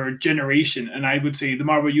 your generation, and I would say the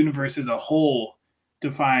Marvel Universe as a whole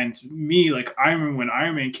defines me. Like I remember when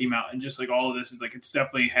Iron Man came out, and just like all of this is like it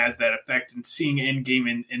definitely has that effect. And seeing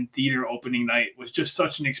Endgame in theater opening night was just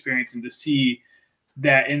such an experience, and to see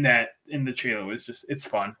that in the trailer was just it's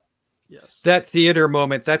fun. Yes. That theater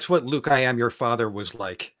moment, that's what Luke, I Am Your Father was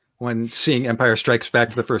like when seeing Empire Strikes Back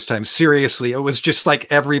for the first time. Seriously, it was just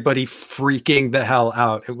like everybody freaking the hell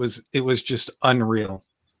out. It was just unreal.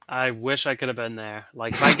 I wish I could have been there.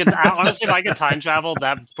 Like if I could honestly, if I could time travel,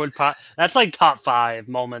 that's like top 5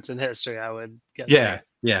 moments in history I would get.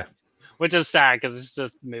 Yeah. Which is sad because it's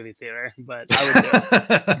just a movie theater, but I would do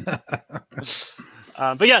it.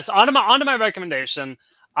 But yes, on to my recommendation.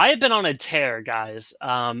 I have been on a tear, guys.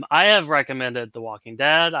 I have recommended The Walking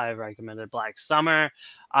Dead. I have recommended Black Summer.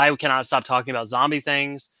 I cannot stop talking about zombie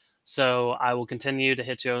things, so I will continue to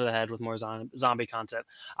hit you over the head with more zombie content.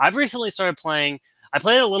 I've recently started playing. I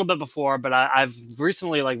played it a little bit before, but I've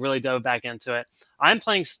recently like really dove back into it. I'm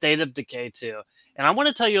playing State of Decay 2, and I want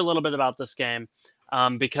to tell you a little bit about this game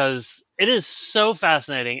because it is so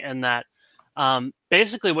fascinating in that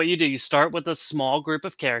basically what you do, you start with a small group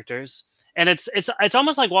of characters. And it's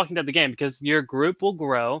almost like Walking Dead the game because your group will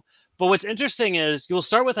grow. But what's interesting is you'll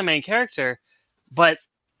start with a main character, but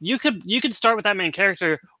you could start with that main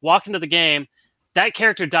character, walk into the game, that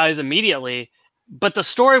character dies immediately, but the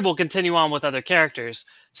story will continue on with other characters.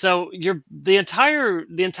 So the entire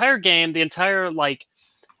game, the entire like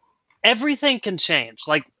everything can change.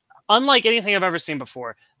 Like unlike anything I've ever seen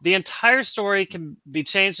before, the entire story can be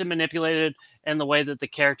changed and manipulated in the way that the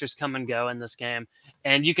characters come and go in this game,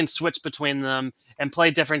 and you can switch between them and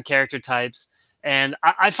play different character types. And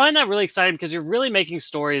I find that really exciting because you're really making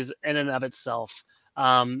stories in and of itself.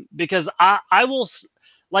 Because I will,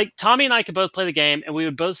 like Tommy and I could both play the game and we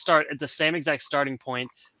would both start at the same exact starting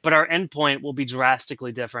point, but our end point will be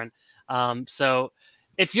drastically different. So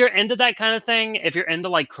if you're into that kind of thing, if you're into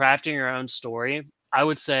like crafting your own story, I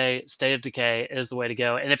would say State of Decay is the way to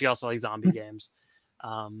go. And if you also like zombie games.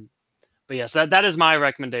 But yes, that is my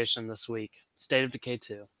recommendation this week. State of Decay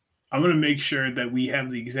 2. I'm going to make sure that we have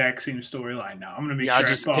the exact same storyline now. I'm going to make sure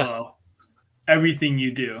I follow everything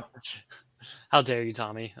you do. How dare you,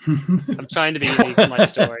 Tommy? I'm trying to be unique in my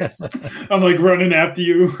story. I'm like running after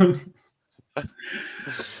you.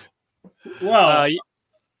 Well,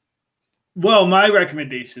 my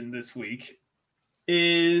recommendation this week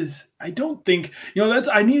is I don't think,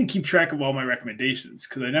 I need to keep track of all my recommendations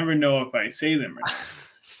because I never know if I say them or not.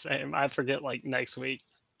 Same. I forget like next week.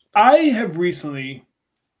 I have recently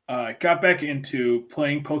got back into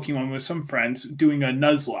playing Pokemon with some friends, doing a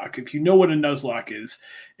Nuzlocke. If you know what a Nuzlocke is,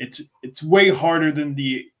 it's way harder than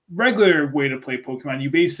the regular way to play Pokemon.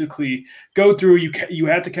 You basically go through, you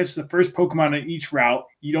have to catch the first Pokemon in each route.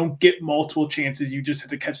 You don't get multiple chances. You just have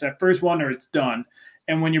to catch that first one or it's done.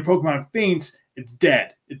 And when your Pokemon faints, it's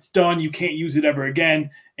dead. It's done. You can't use it ever again.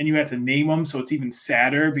 And you have to name them. So it's even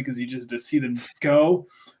sadder because you just have to see them go.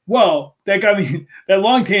 Well, that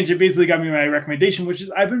long tangent basically got me my recommendation, which is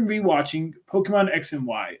I've been rewatching Pokemon X and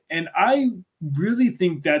Y. And I really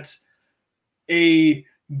think that's a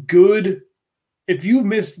good, if you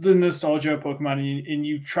missed the nostalgia of Pokemon and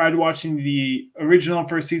you tried watching the original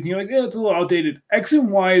first season, you're like, yeah, it's a little outdated. X and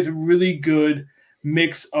Y is a really good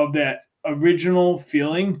mix of that original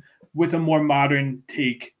feeling with a more modern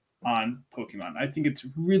take on Pokemon. I think it's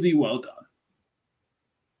really well done.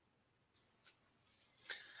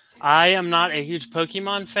 I am not a huge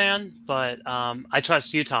Pokemon fan, but I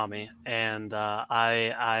trust you, Tommy, and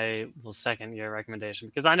I will second your recommendation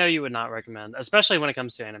because I know you would not recommend, especially when it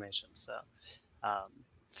comes to animation. So,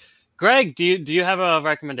 Greg, do you have a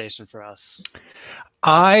recommendation for us?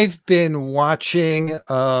 I've been watching.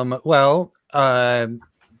 You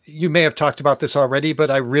may have talked about this already, but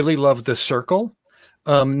I really love The Circle.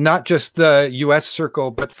 Not just the US Circle,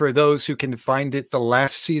 but for those who can find it, the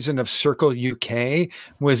last season of Circle UK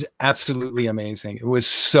was absolutely amazing. It was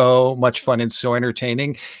so much fun and so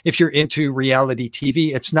entertaining. If you're into reality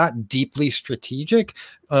TV, it's not deeply strategic,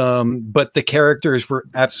 but the characters were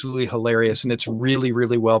absolutely hilarious, and it's really,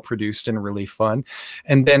 really well produced and really fun.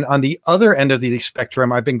 And then on the other end of the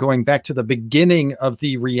spectrum, I've been going back to the beginning of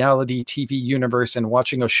the reality TV universe and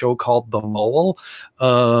watching a show called The Mole.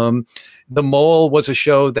 The Mole was a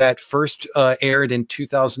show that first aired in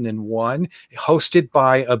 2001, hosted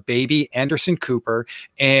by a baby Anderson Cooper,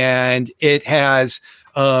 and it has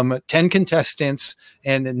 10 contestants,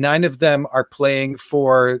 and 9 of them are playing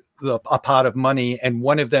for a pot of money, and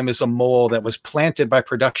one of them is a mole that was planted by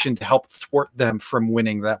production to help thwart them from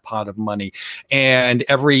winning that pot of money. And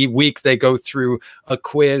every week they go through a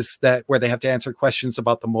quiz where they have to answer questions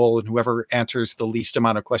about the mole, and whoever answers the least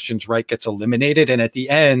amount of questions right gets eliminated. And at the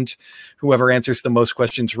end, whoever answers the most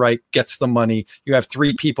questions right gets the money. You have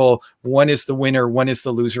 3 people. One is the winner, one is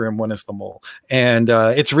the loser, and one is the mole. And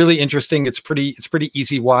it's really interesting. It's pretty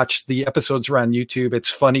easy watch. The episodes are on YouTube.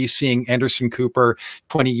 It's funny seeing Anderson Cooper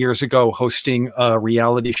 20 years ago hosting a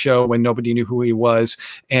reality show when nobody knew who he was,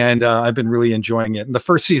 and I've been really enjoying it. And the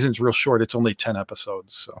first season's real short. It's only 10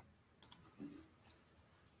 episodes. So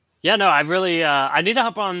yeah, no, I really I need to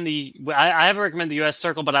hop on I have recommended the US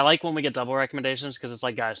Circle, but I like when we get double recommendations, because it's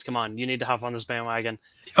like, guys, come on, you need to hop on this bandwagon.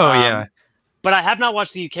 yeah. But I have not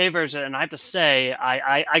watched the UK version, and I have to say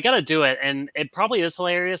I gotta do it. And it probably is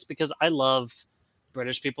hilarious because I love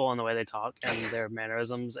British people and the way they talk and their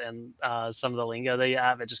mannerisms and some of the lingo they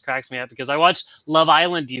have. It just cracks me up because I watch Love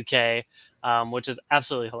Island UK, which is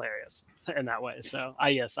absolutely hilarious in that way. So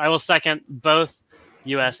yes, I will second both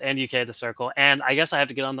US and UK The Circle, and I guess I have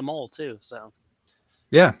to get on The Mole too. So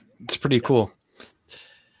yeah, it's pretty cool.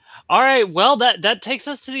 All right, well that takes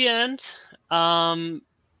us to the end.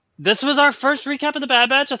 This was our first recap of the Bad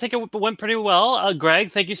Batch. I think it went pretty well.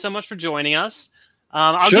 Greg, thank you so much for joining us.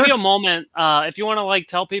 I'll give you a moment if you want to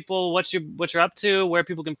tell people what you're up to, where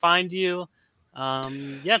people can find you.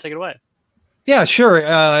 Take it away. Yeah, sure.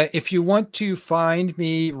 If you want to find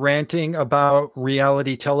me ranting about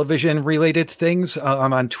reality television related things,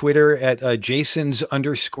 I'm on Twitter at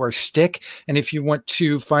Jasons_stick. And if you want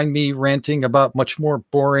to find me ranting about much more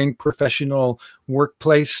boring professional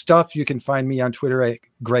workplace stuff, you can find me on Twitter at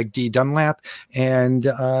Greg D. Dunlap. And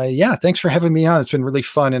thanks for having me on. It's been really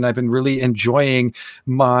fun, and I've been really enjoying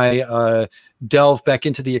my delve back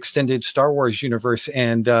into the extended Star Wars universe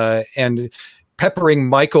and peppering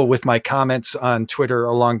Michael with my comments on Twitter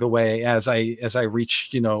along the way as I reach,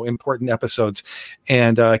 important episodes.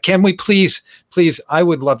 And can we please, I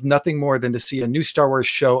would love nothing more than to see a new Star Wars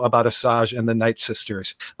show about Asajj and the Night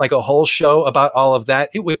Sisters, like a whole show about all of that.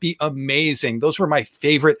 It would be amazing. Those were my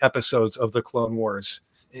favorite episodes of the Clone Wars.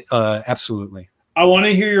 Absolutely. I want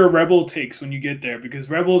to hear your Rebel takes when you get there, because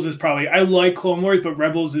Rebels is probably, I like Clone Wars, but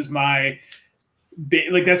Rebels is my,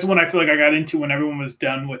 that's the one I feel like I got into when everyone was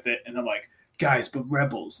done with it. And I'm like, guys, but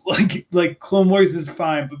Rebels, like Clone Wars is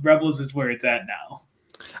fine, but Rebels is where it's at now.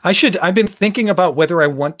 I've been thinking about whether I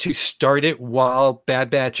want to start it while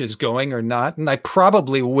Bad Batch is going or not. And I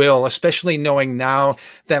probably will, especially knowing now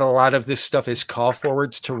that a lot of this stuff is call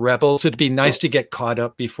forwards to Rebels. It'd be nice to get caught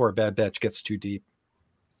up before Bad Batch gets too deep.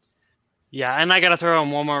 Yeah, and I got to throw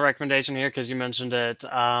in one more recommendation here because you mentioned it.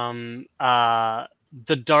 The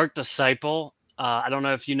Dark Disciple. I don't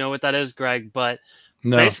know if you know what that is, Greg, but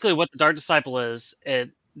no. Basically what the Dark Disciple is, it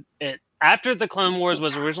after the Clone Wars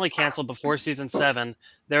was originally canceled before season 7,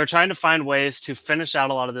 they were trying to find ways to finish out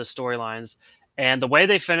a lot of those storylines. And the way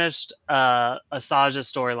they finished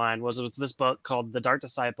Asajj's storyline was with this book called The Dark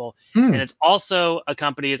Disciple. And it's also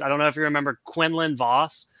accompanies, I don't know if you remember Quinlan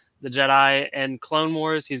Vos, the Jedi in Clone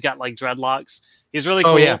Wars. He's got dreadlocks. He's really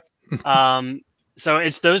cool. Oh, yeah. So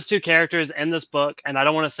it's those 2 characters in this book, and I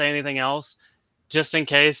don't want to say anything else just in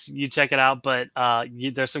case you check it out, but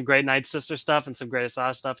there's some great Night Sister stuff and some great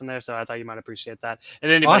Asajj stuff in there, so I thought you might appreciate that.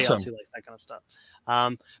 And anybody else who likes that kind of stuff.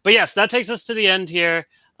 But yes, that takes us to the end here.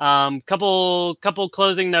 Couple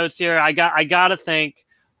closing notes here. I gotta thank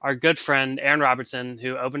our good friend Aaron Robertson,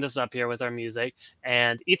 who opened us up here with our music,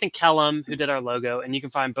 and Ethan Kellum, who did our logo. And you can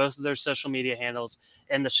find both of their social media handles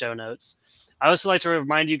in the show notes. I also like to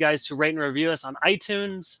remind you guys to rate and review us on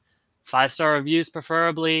iTunes, 5-star reviews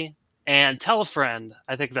preferably. And tell a friend.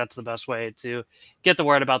 I think that's the best way to get the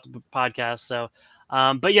word about the podcast. So,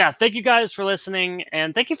 but yeah, thank you guys for listening.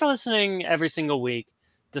 And thank you for listening every single week.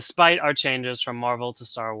 despite our changes from Marvel to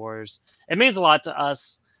Star Wars. It means a lot to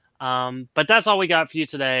us. But that's all we got for you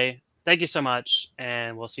today. Thank you so much,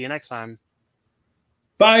 and we'll see you next time.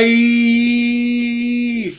 Bye.